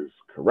 there's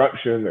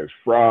corruption, there's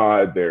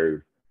fraud,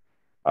 there's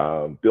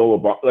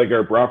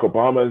Barack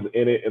Obama's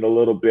in it in a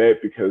little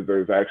bit, because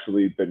there's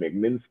actually the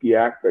Magnitsky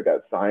Act that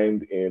got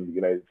signed in the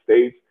United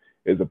States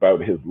is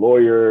about his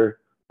lawyer.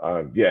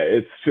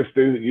 It's just,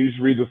 you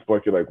just read this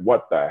book, you're like,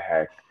 what the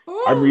heck?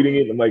 Ooh. I'm reading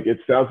it and like, it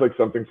sounds like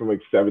something from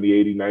like 70,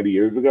 80, 90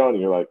 years ago. And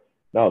you're like,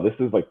 no, this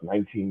is like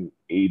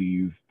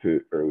 1980s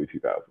to early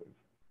 2000s.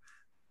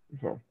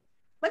 So.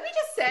 Let me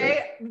just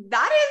say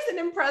that is an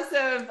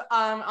impressive,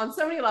 on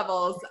so many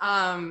levels,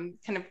 kind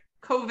of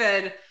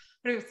COVID.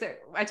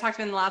 I talked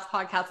to in the last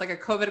podcast, like a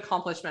COVID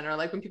accomplishment, or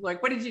like when people are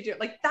like, what did you do?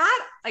 Like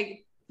that,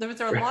 like there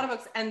were a lot of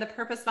books and the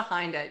purpose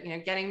behind it,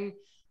 getting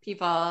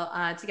people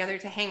together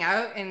to hang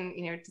out and,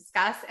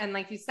 discuss. And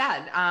like you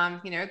said,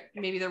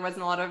 maybe there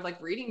wasn't a lot of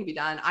like reading to be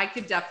done. I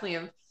could definitely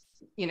have,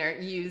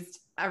 used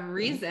a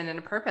reason and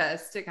a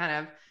purpose to kind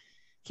of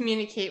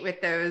communicate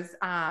with those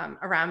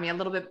around me a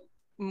little bit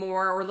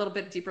more or a little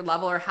bit deeper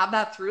level, or have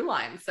that through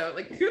line. So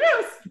like,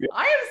 kudos. Yeah.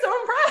 I am so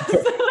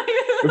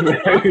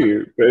impressed. Thank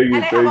you. And I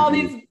have all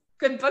these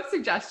good book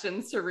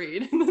suggestions to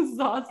read. This is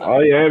awesome.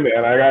 Oh yeah,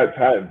 man. I got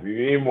tons. If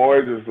you need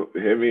more, just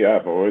hit me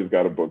up. I always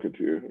got a book or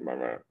two in my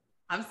mind.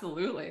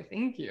 Absolutely.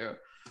 Thank you.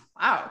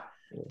 Wow.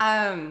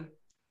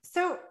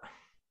 So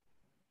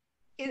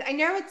I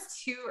know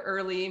it's too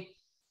early,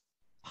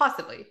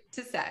 possibly,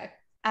 to say,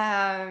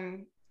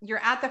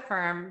 you're at the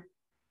firm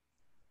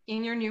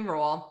in your new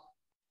role,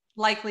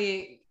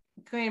 likely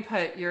going to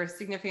put your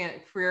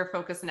significant career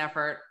focus and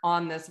effort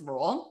on this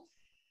role.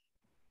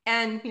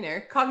 And,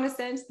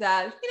 cognizant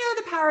that,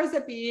 the powers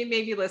that be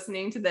may be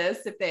listening to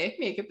this if they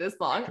make it this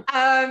long.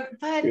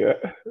 But yeah.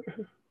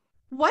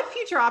 What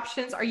future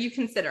options are you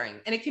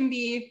considering? And it can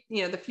be,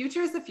 the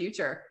future is the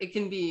future. It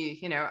can be,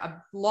 a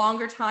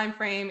longer time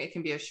frame. It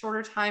can be a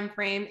shorter time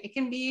frame. It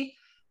can be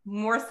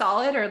more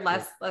solid or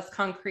less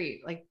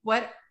concrete. Like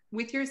what,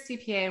 with your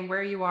CPA and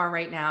where you are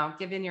right now,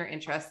 given your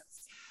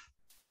interests,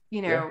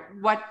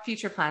 what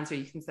future plans are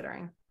you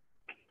considering?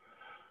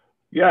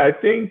 Yeah, I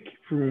think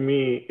for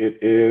me,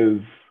 it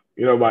is,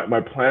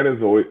 my plan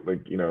is always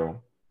like,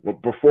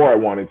 before I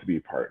wanted to be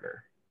a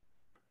partner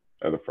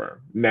at the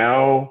firm.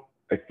 Now,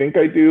 I think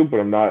I do, but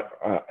I'm not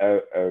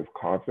as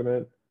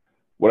confident.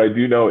 What I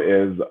do know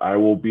is I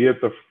will be at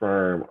the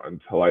firm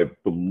until I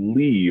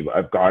believe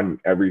I've gotten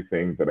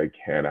everything that I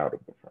can out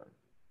of the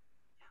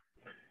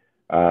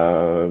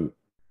firm.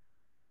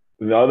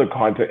 The other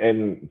content,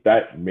 and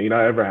that may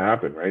not ever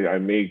happen, right? I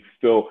may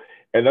still,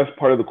 and that's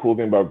part of the cool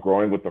thing about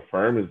growing with the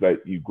firm, is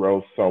that you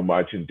grow so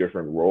much in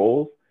different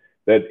roles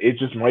that it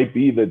just might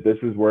be that this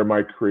is where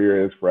my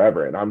career is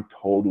forever. And I'm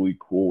totally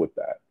cool with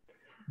that.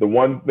 the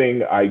one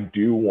thing I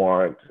do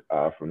want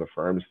from the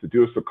firm is to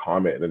do a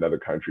secondment in another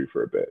country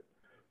for a bit.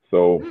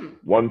 So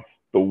once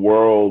the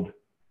world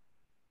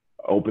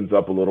opens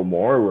up a little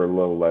more, we're a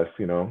little less,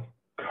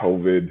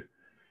 COVID,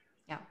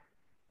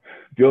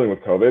 dealing with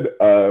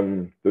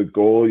COVID, the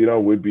goal,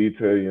 would be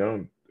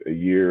to, a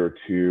year or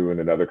two in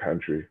another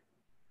country.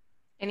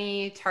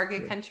 Any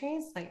target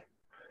countries?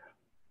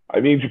 I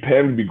mean,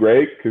 Japan would be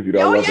great because,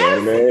 I love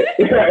anime.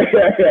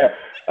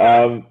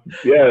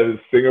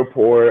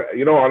 Singapore.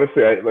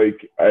 Honestly,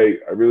 I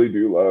really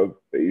do love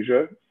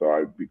Asia, so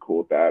I'd be cool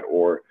with that.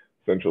 Or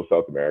Central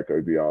South America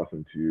would be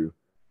awesome too.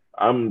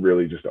 I'm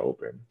really just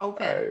open.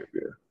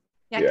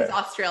 Because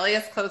Australia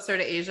is closer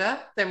to Asia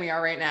than we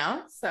are right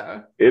now.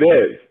 So it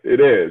is.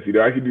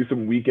 I could do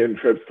some weekend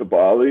trips to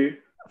Bali.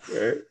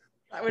 Right?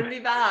 That wouldn't be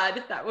bad.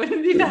 It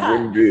wouldn't be.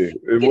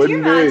 Could you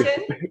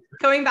imagine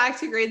going back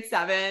to grade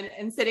 7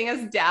 and sitting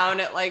us down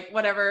at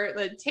whatever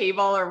the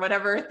table or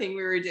whatever thing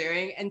we were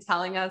doing and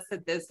telling us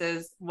that this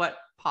is what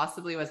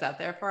possibly was out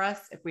there for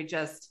us if we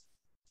just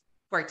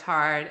worked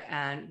hard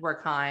and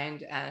were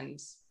kind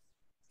and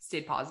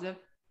stayed positive?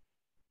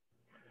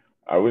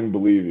 I wouldn't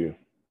believe you.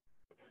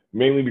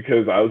 Mainly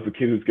because I was the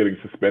kid who's getting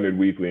suspended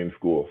weekly in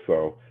school.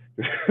 So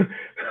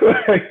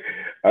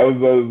I was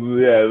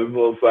this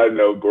little side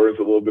note, Gordon's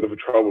a little bit of a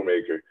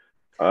troublemaker.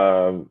 We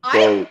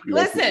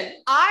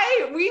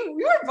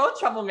were both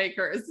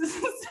troublemakers.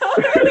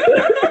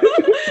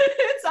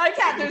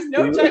 There's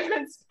no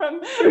judgments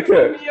from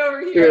me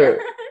over here.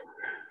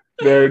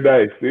 Very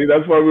nice. See,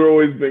 that's why we've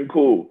always been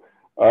cool.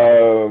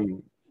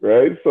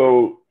 Right?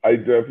 So I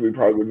definitely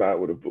probably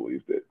would have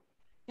believed it.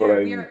 But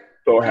I'm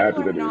so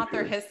happy that not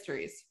their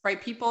histories,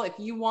 right? People, if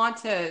you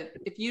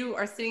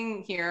are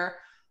sitting here,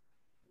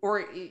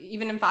 or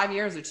even in 5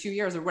 years or 2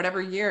 years or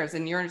whatever years,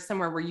 and you're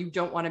somewhere where you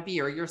don't want to be,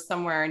 or you're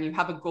somewhere and you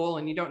have a goal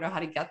and you don't know how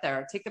to get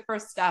there, take the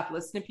first step,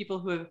 listen to people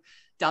who have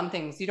done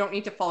things. You don't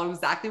need to follow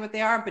exactly what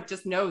they are, but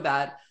just know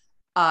that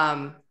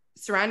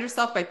surround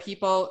yourself by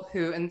people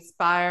who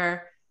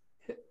inspire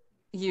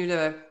you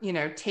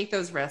to, take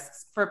those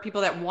risks, for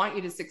people that want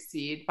you to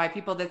succeed, by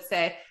people that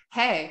say,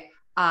 hey,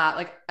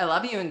 I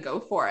love you and go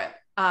for it.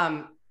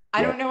 I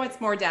don't know what's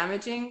more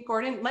damaging,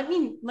 Gordon. Let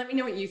me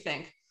know what you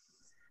think.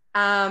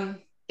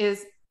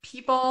 Is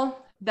people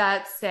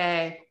that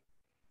say,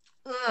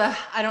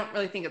 I don't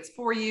really think it's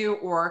for you,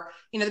 or,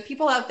 the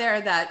people out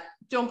there that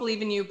don't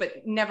believe in you,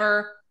 but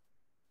never,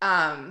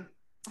 I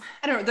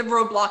don't know, the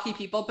roadblocky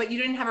people, but you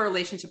didn't have a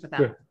relationship with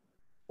them. Yeah.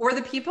 Or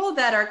the people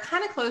that are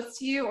kind of close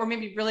to you, or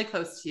maybe really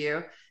close to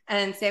you,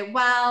 and say,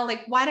 well,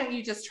 why don't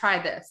you just try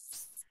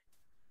this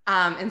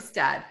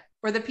instead?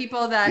 Or the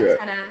people that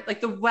kind of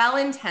the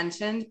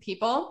well-intentioned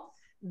people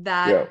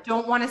that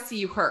don't want to see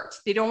you hurt.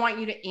 They don't want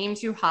you to aim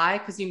too high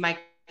because you might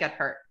get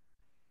hurt.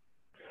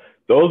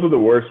 Those are the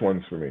worst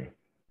ones for me.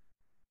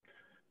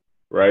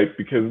 Right?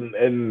 Because,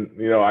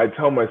 I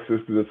tell my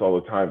sister this all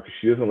the time, because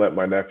she doesn't let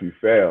my nephew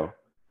fail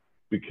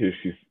because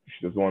she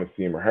doesn't want to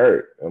see him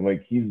hurt. I'm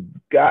like, he's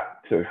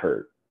got to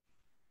hurt.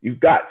 You've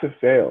got to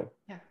fail.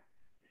 Yeah.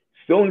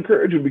 Still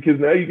encourage him, because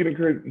now you can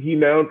encourage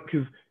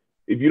because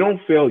if you don't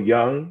fail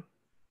young,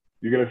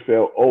 you're going to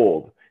fail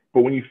old.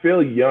 But when you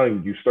fail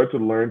young, you start to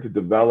learn to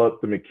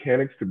develop the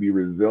mechanics to be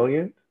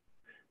resilient,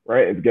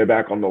 right? And to get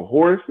back on the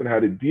horse and how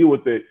to deal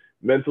with it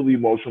mentally,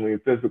 emotionally,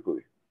 and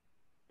physically.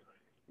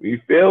 When you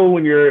fail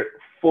when you're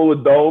full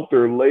adult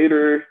or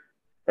later,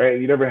 right,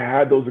 and you never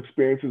had those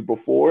experiences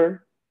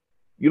before,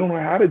 you don't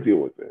know how to deal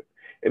with it.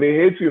 And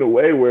it hits you in a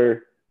way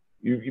where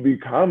you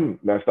become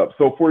messed up.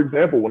 So, for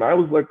example, when I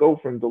was let go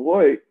from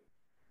Deloitte,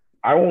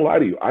 I won't lie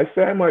to you, I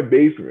sat in my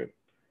basement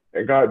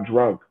and got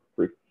drunk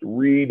for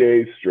 3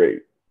 days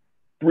straight.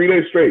 3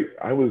 days straight.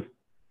 I was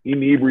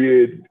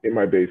inebriated in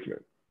my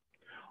basement.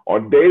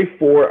 On day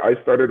 4,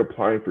 I started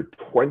applying for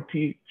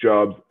 20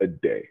 jobs a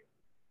day.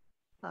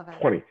 Love it.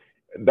 20.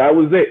 That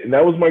was it. And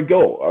that was my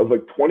goal. I was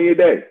like 20 a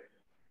day.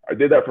 I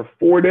did that for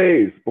 4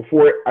 days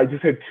before I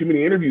just had too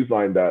many interviews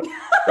lined up.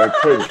 I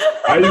couldn't.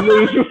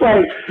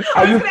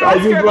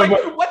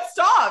 What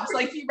stopped?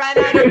 You ran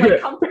out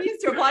of companies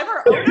to apply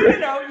for? Oh,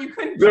 no. You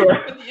couldn't keep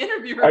up with the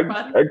interview for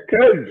fun. I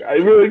could. I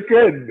really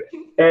could.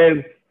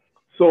 And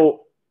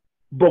so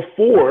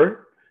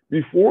before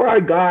I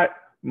got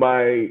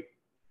my,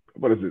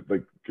 what is it,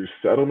 your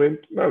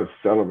settlement? Not a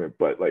settlement,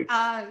 but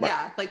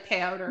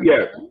payout or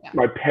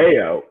my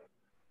payout.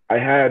 I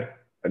had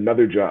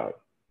another job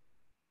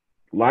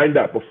lined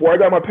up before I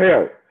got my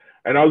payout,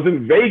 and I was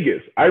in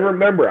Vegas. I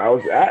remember I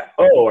was at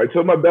I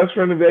took my best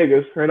friend to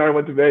Vegas. Her and I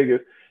went to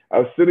Vegas. I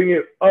was sitting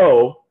in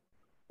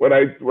when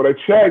I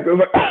checked. I was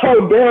like,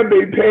 oh damn,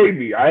 they paid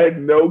me. I had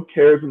no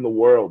cares in the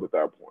world at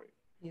that point.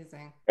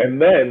 Amazing.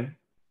 And then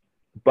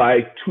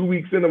by 2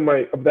 weeks into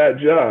of that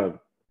job,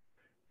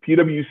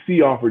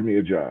 PwC offered me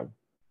a job.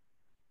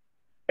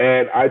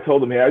 And I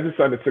told them, hey, I just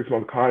signed a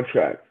 6-month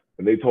contract.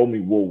 And they told me,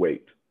 we'll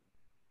wait.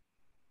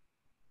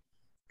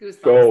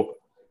 Goosebumps. So,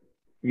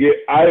 yeah,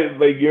 you know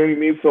what I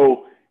mean?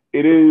 So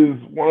it is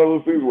one of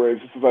those things where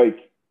it's just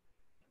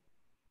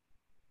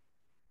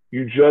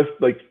you just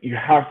like, you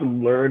have to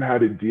learn how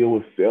to deal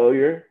with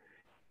failure.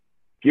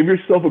 Give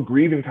yourself a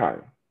grieving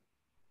time,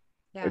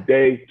 a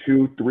day,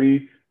 2,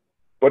 3.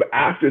 But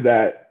after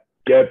that,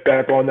 get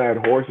back on that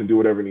horse and do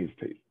whatever needs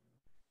to take.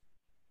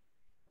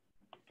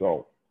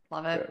 So.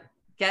 Love it. Yeah.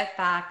 Get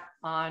back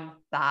on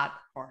that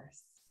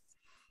horse.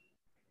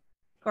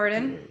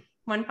 Gordon,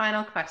 one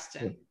final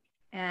question.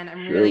 And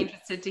I'm really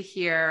interested to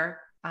hear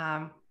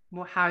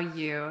how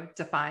you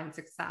define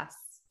success.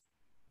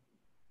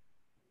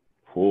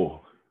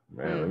 Cool.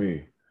 Man, let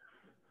me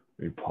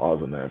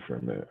pause on that for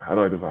a minute. How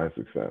do I define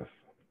success?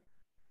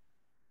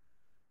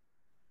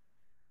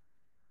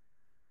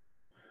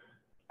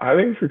 I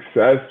think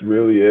success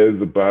really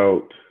is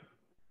about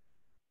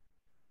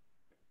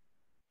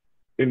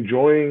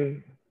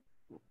enjoying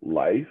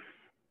life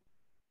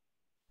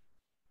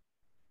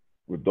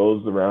with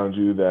those around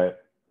you that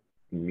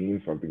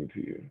mean something to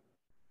you,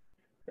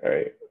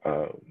 right?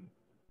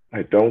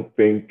 I don't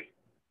think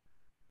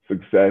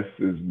success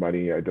is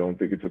money. I don't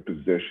think it's a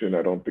position.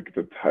 I don't think it's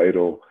a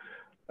title.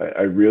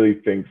 I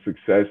really think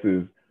success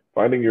is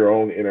finding your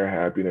own inner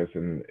happiness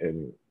and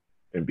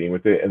being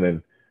with it, and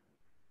then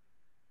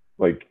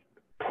like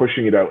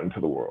pushing it out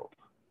into the world.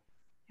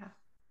 Yeah.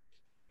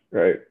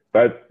 Right.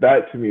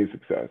 That to me is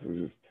success.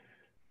 It's just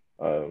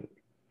so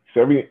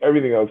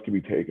everything else can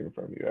be taken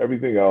from you.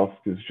 Everything else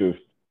is just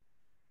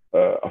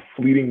a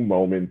fleeting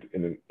moment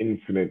in an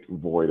infinite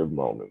void of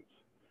moments,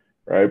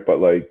 right? But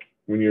like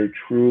when you're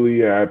truly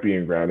happy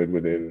and grounded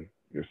within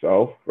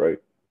yourself, right?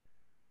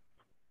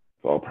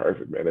 It's all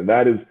perfect, man. And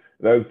that is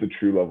the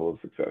true level of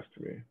success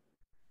to me.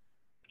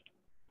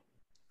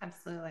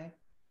 Absolutely.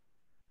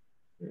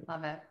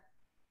 Love it.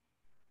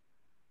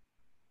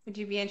 Would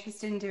you be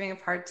interested in doing a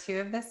part 2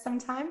 of this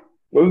sometime?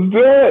 Let's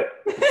do it.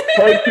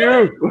 Part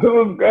 2.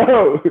 Let's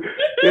go.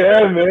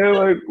 Yeah, man.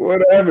 Like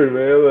whatever,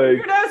 man.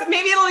 Like who knows?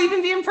 Maybe it'll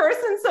even be in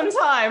person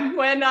sometime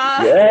when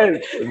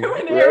errors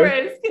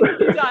can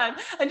be done.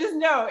 I just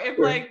know if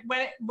like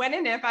when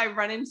and if I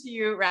run into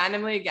you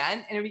randomly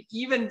again, and it'd be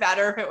even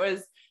better if it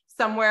was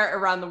somewhere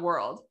around the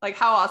world. Like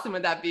how awesome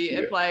would that be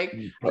if like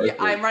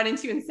I run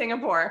into you in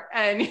Singapore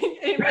and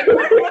you're like,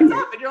 what's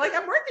up? And you're like,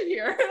 I'm working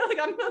here. Like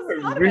I'm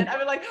not of it. I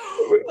would like,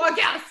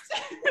 podcast.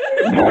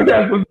 Let's do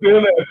that. Let's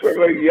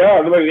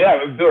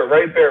do it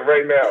right there,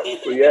 right now.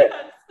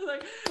 So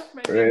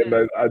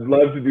and I'd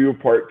love to do a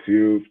part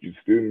 2. If your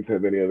students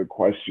have any other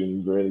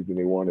questions or anything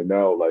they want to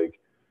know, like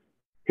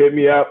hit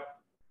me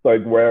up,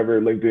 like wherever,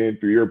 LinkedIn,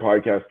 through your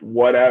podcast,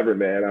 whatever,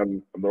 man.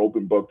 I'm an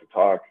open book to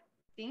talk.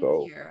 Thank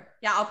you.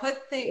 Yeah, I'll put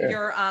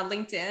your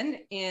LinkedIn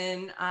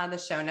in the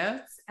show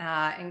notes.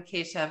 And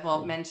Keisha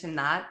will mention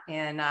that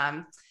in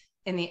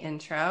the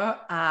intro.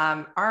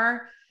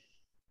 Our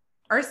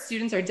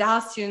students, our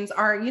Dallas students,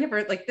 our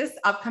university, like this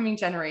upcoming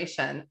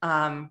generation.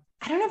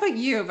 I don't know about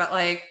you, but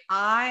like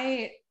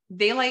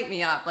they light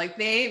me up. Like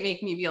they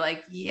make me be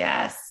like,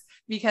 yes,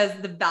 because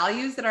the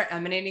values that are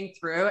emanating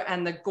through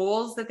and the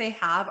goals that they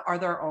have are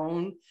their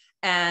own,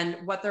 and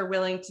what they're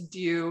willing to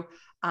do.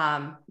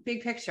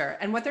 Big picture,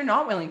 and what they're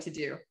not willing to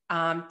do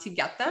to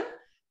get them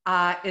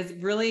is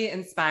really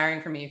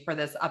inspiring for me for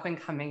this up and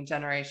coming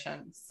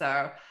generation.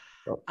 So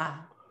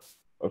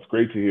that's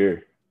great to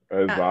hear.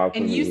 That's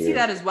awesome. And you see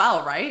that as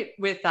well, right?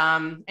 With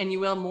and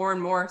you will more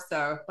and more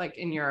so, like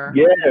in your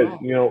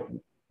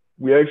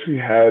we actually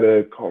had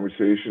a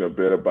conversation a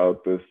bit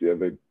about this the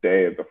other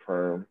day at the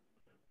firm,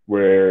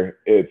 where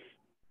it's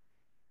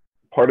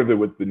part of it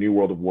with the new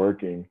world of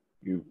working.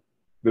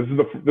 This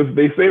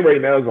they say right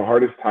now is the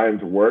hardest time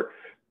to work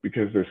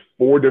because there's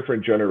 4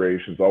 different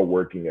generations all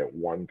working at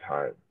one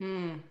time,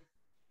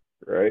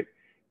 right?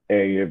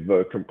 And you have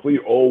the complete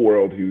old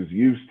world who's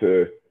used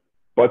to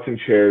butts and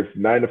chairs,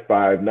 9 to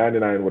 5, 9 to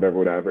 9,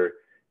 whatever.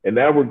 And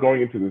now we're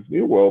going into this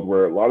new world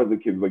where a lot of the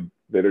kids like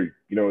that are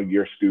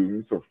year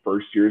students or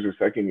first years or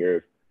second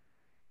years,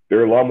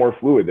 they're a lot more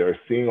fluid. They're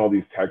seeing all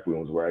these tech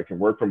rooms where I can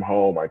work from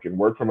home, I can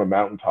work from a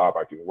mountaintop,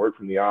 I can work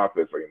from the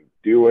office, I can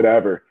do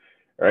whatever.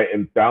 Right.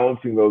 And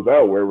balancing those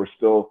out where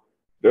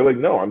they're like,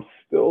 no, I'm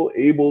still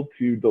able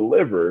to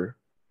deliver,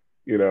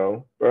 but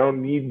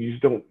you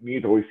just don't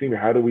need to always see me.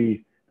 How do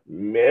we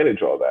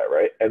manage all that?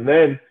 Right. And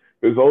then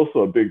there's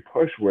also a big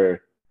push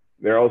where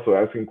they're also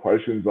asking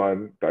questions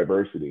on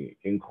diversity,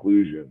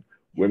 inclusion,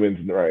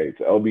 women's rights,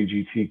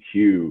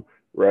 LGBTQ,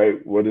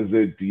 right? What is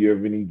it? Do you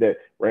have any that,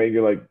 right? And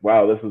you're like,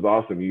 wow, this is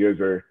awesome. You guys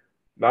are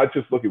not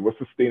just looking, what's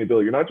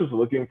sustainability? You're not just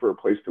looking for a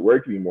place to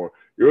work anymore.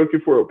 You're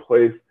looking for a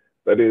place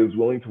that is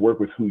willing to work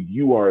with who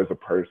you are as a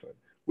person,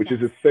 which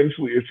is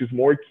essentially, it's just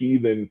more key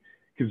than,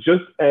 because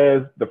just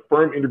as the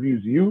firm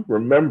interviews you,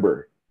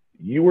 remember,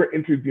 you were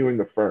interviewing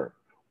the firm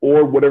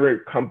or whatever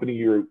company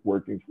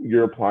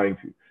you're applying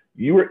to.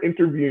 You are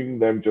interviewing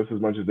them just as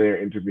much as they are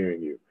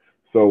interviewing you.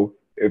 So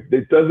if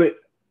it doesn't,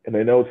 and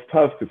I know it's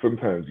tough because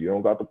sometimes you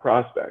don't got the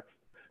prospects,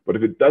 but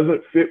if it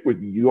doesn't fit with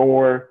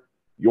your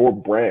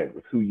brand,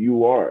 with who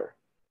you are,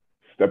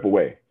 step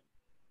away,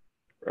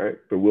 right?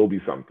 There will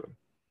be something.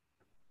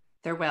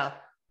 There will.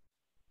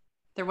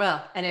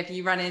 And if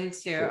you run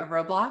into a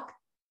roadblock,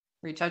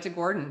 reach out to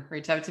Gordon,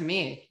 reach out to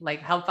me,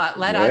 like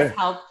let us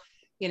help,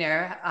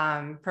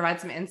 provide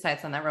some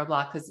insights on that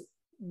roadblock, because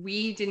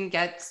we didn't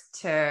get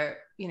to,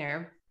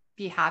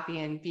 be happy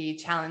and be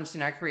challenged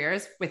in our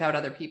careers without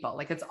other people.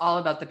 Like, it's all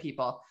about the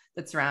people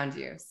that surround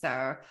you.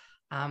 So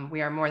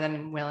we are more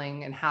than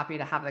willing and happy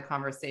to have the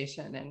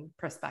conversation and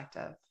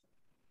perspective.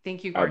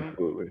 Thank you, Gordon.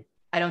 Absolutely.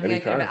 I don't think I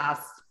could have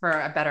asked for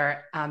a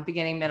better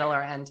beginning, middle,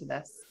 or end to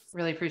this.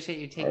 Really appreciate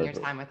you taking your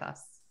time with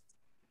us.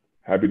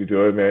 Happy to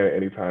do it, man.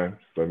 Anytime.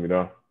 Just let me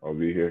know. I'll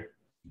be here.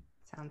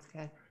 Sounds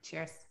good.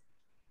 Cheers.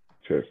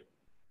 Cheers.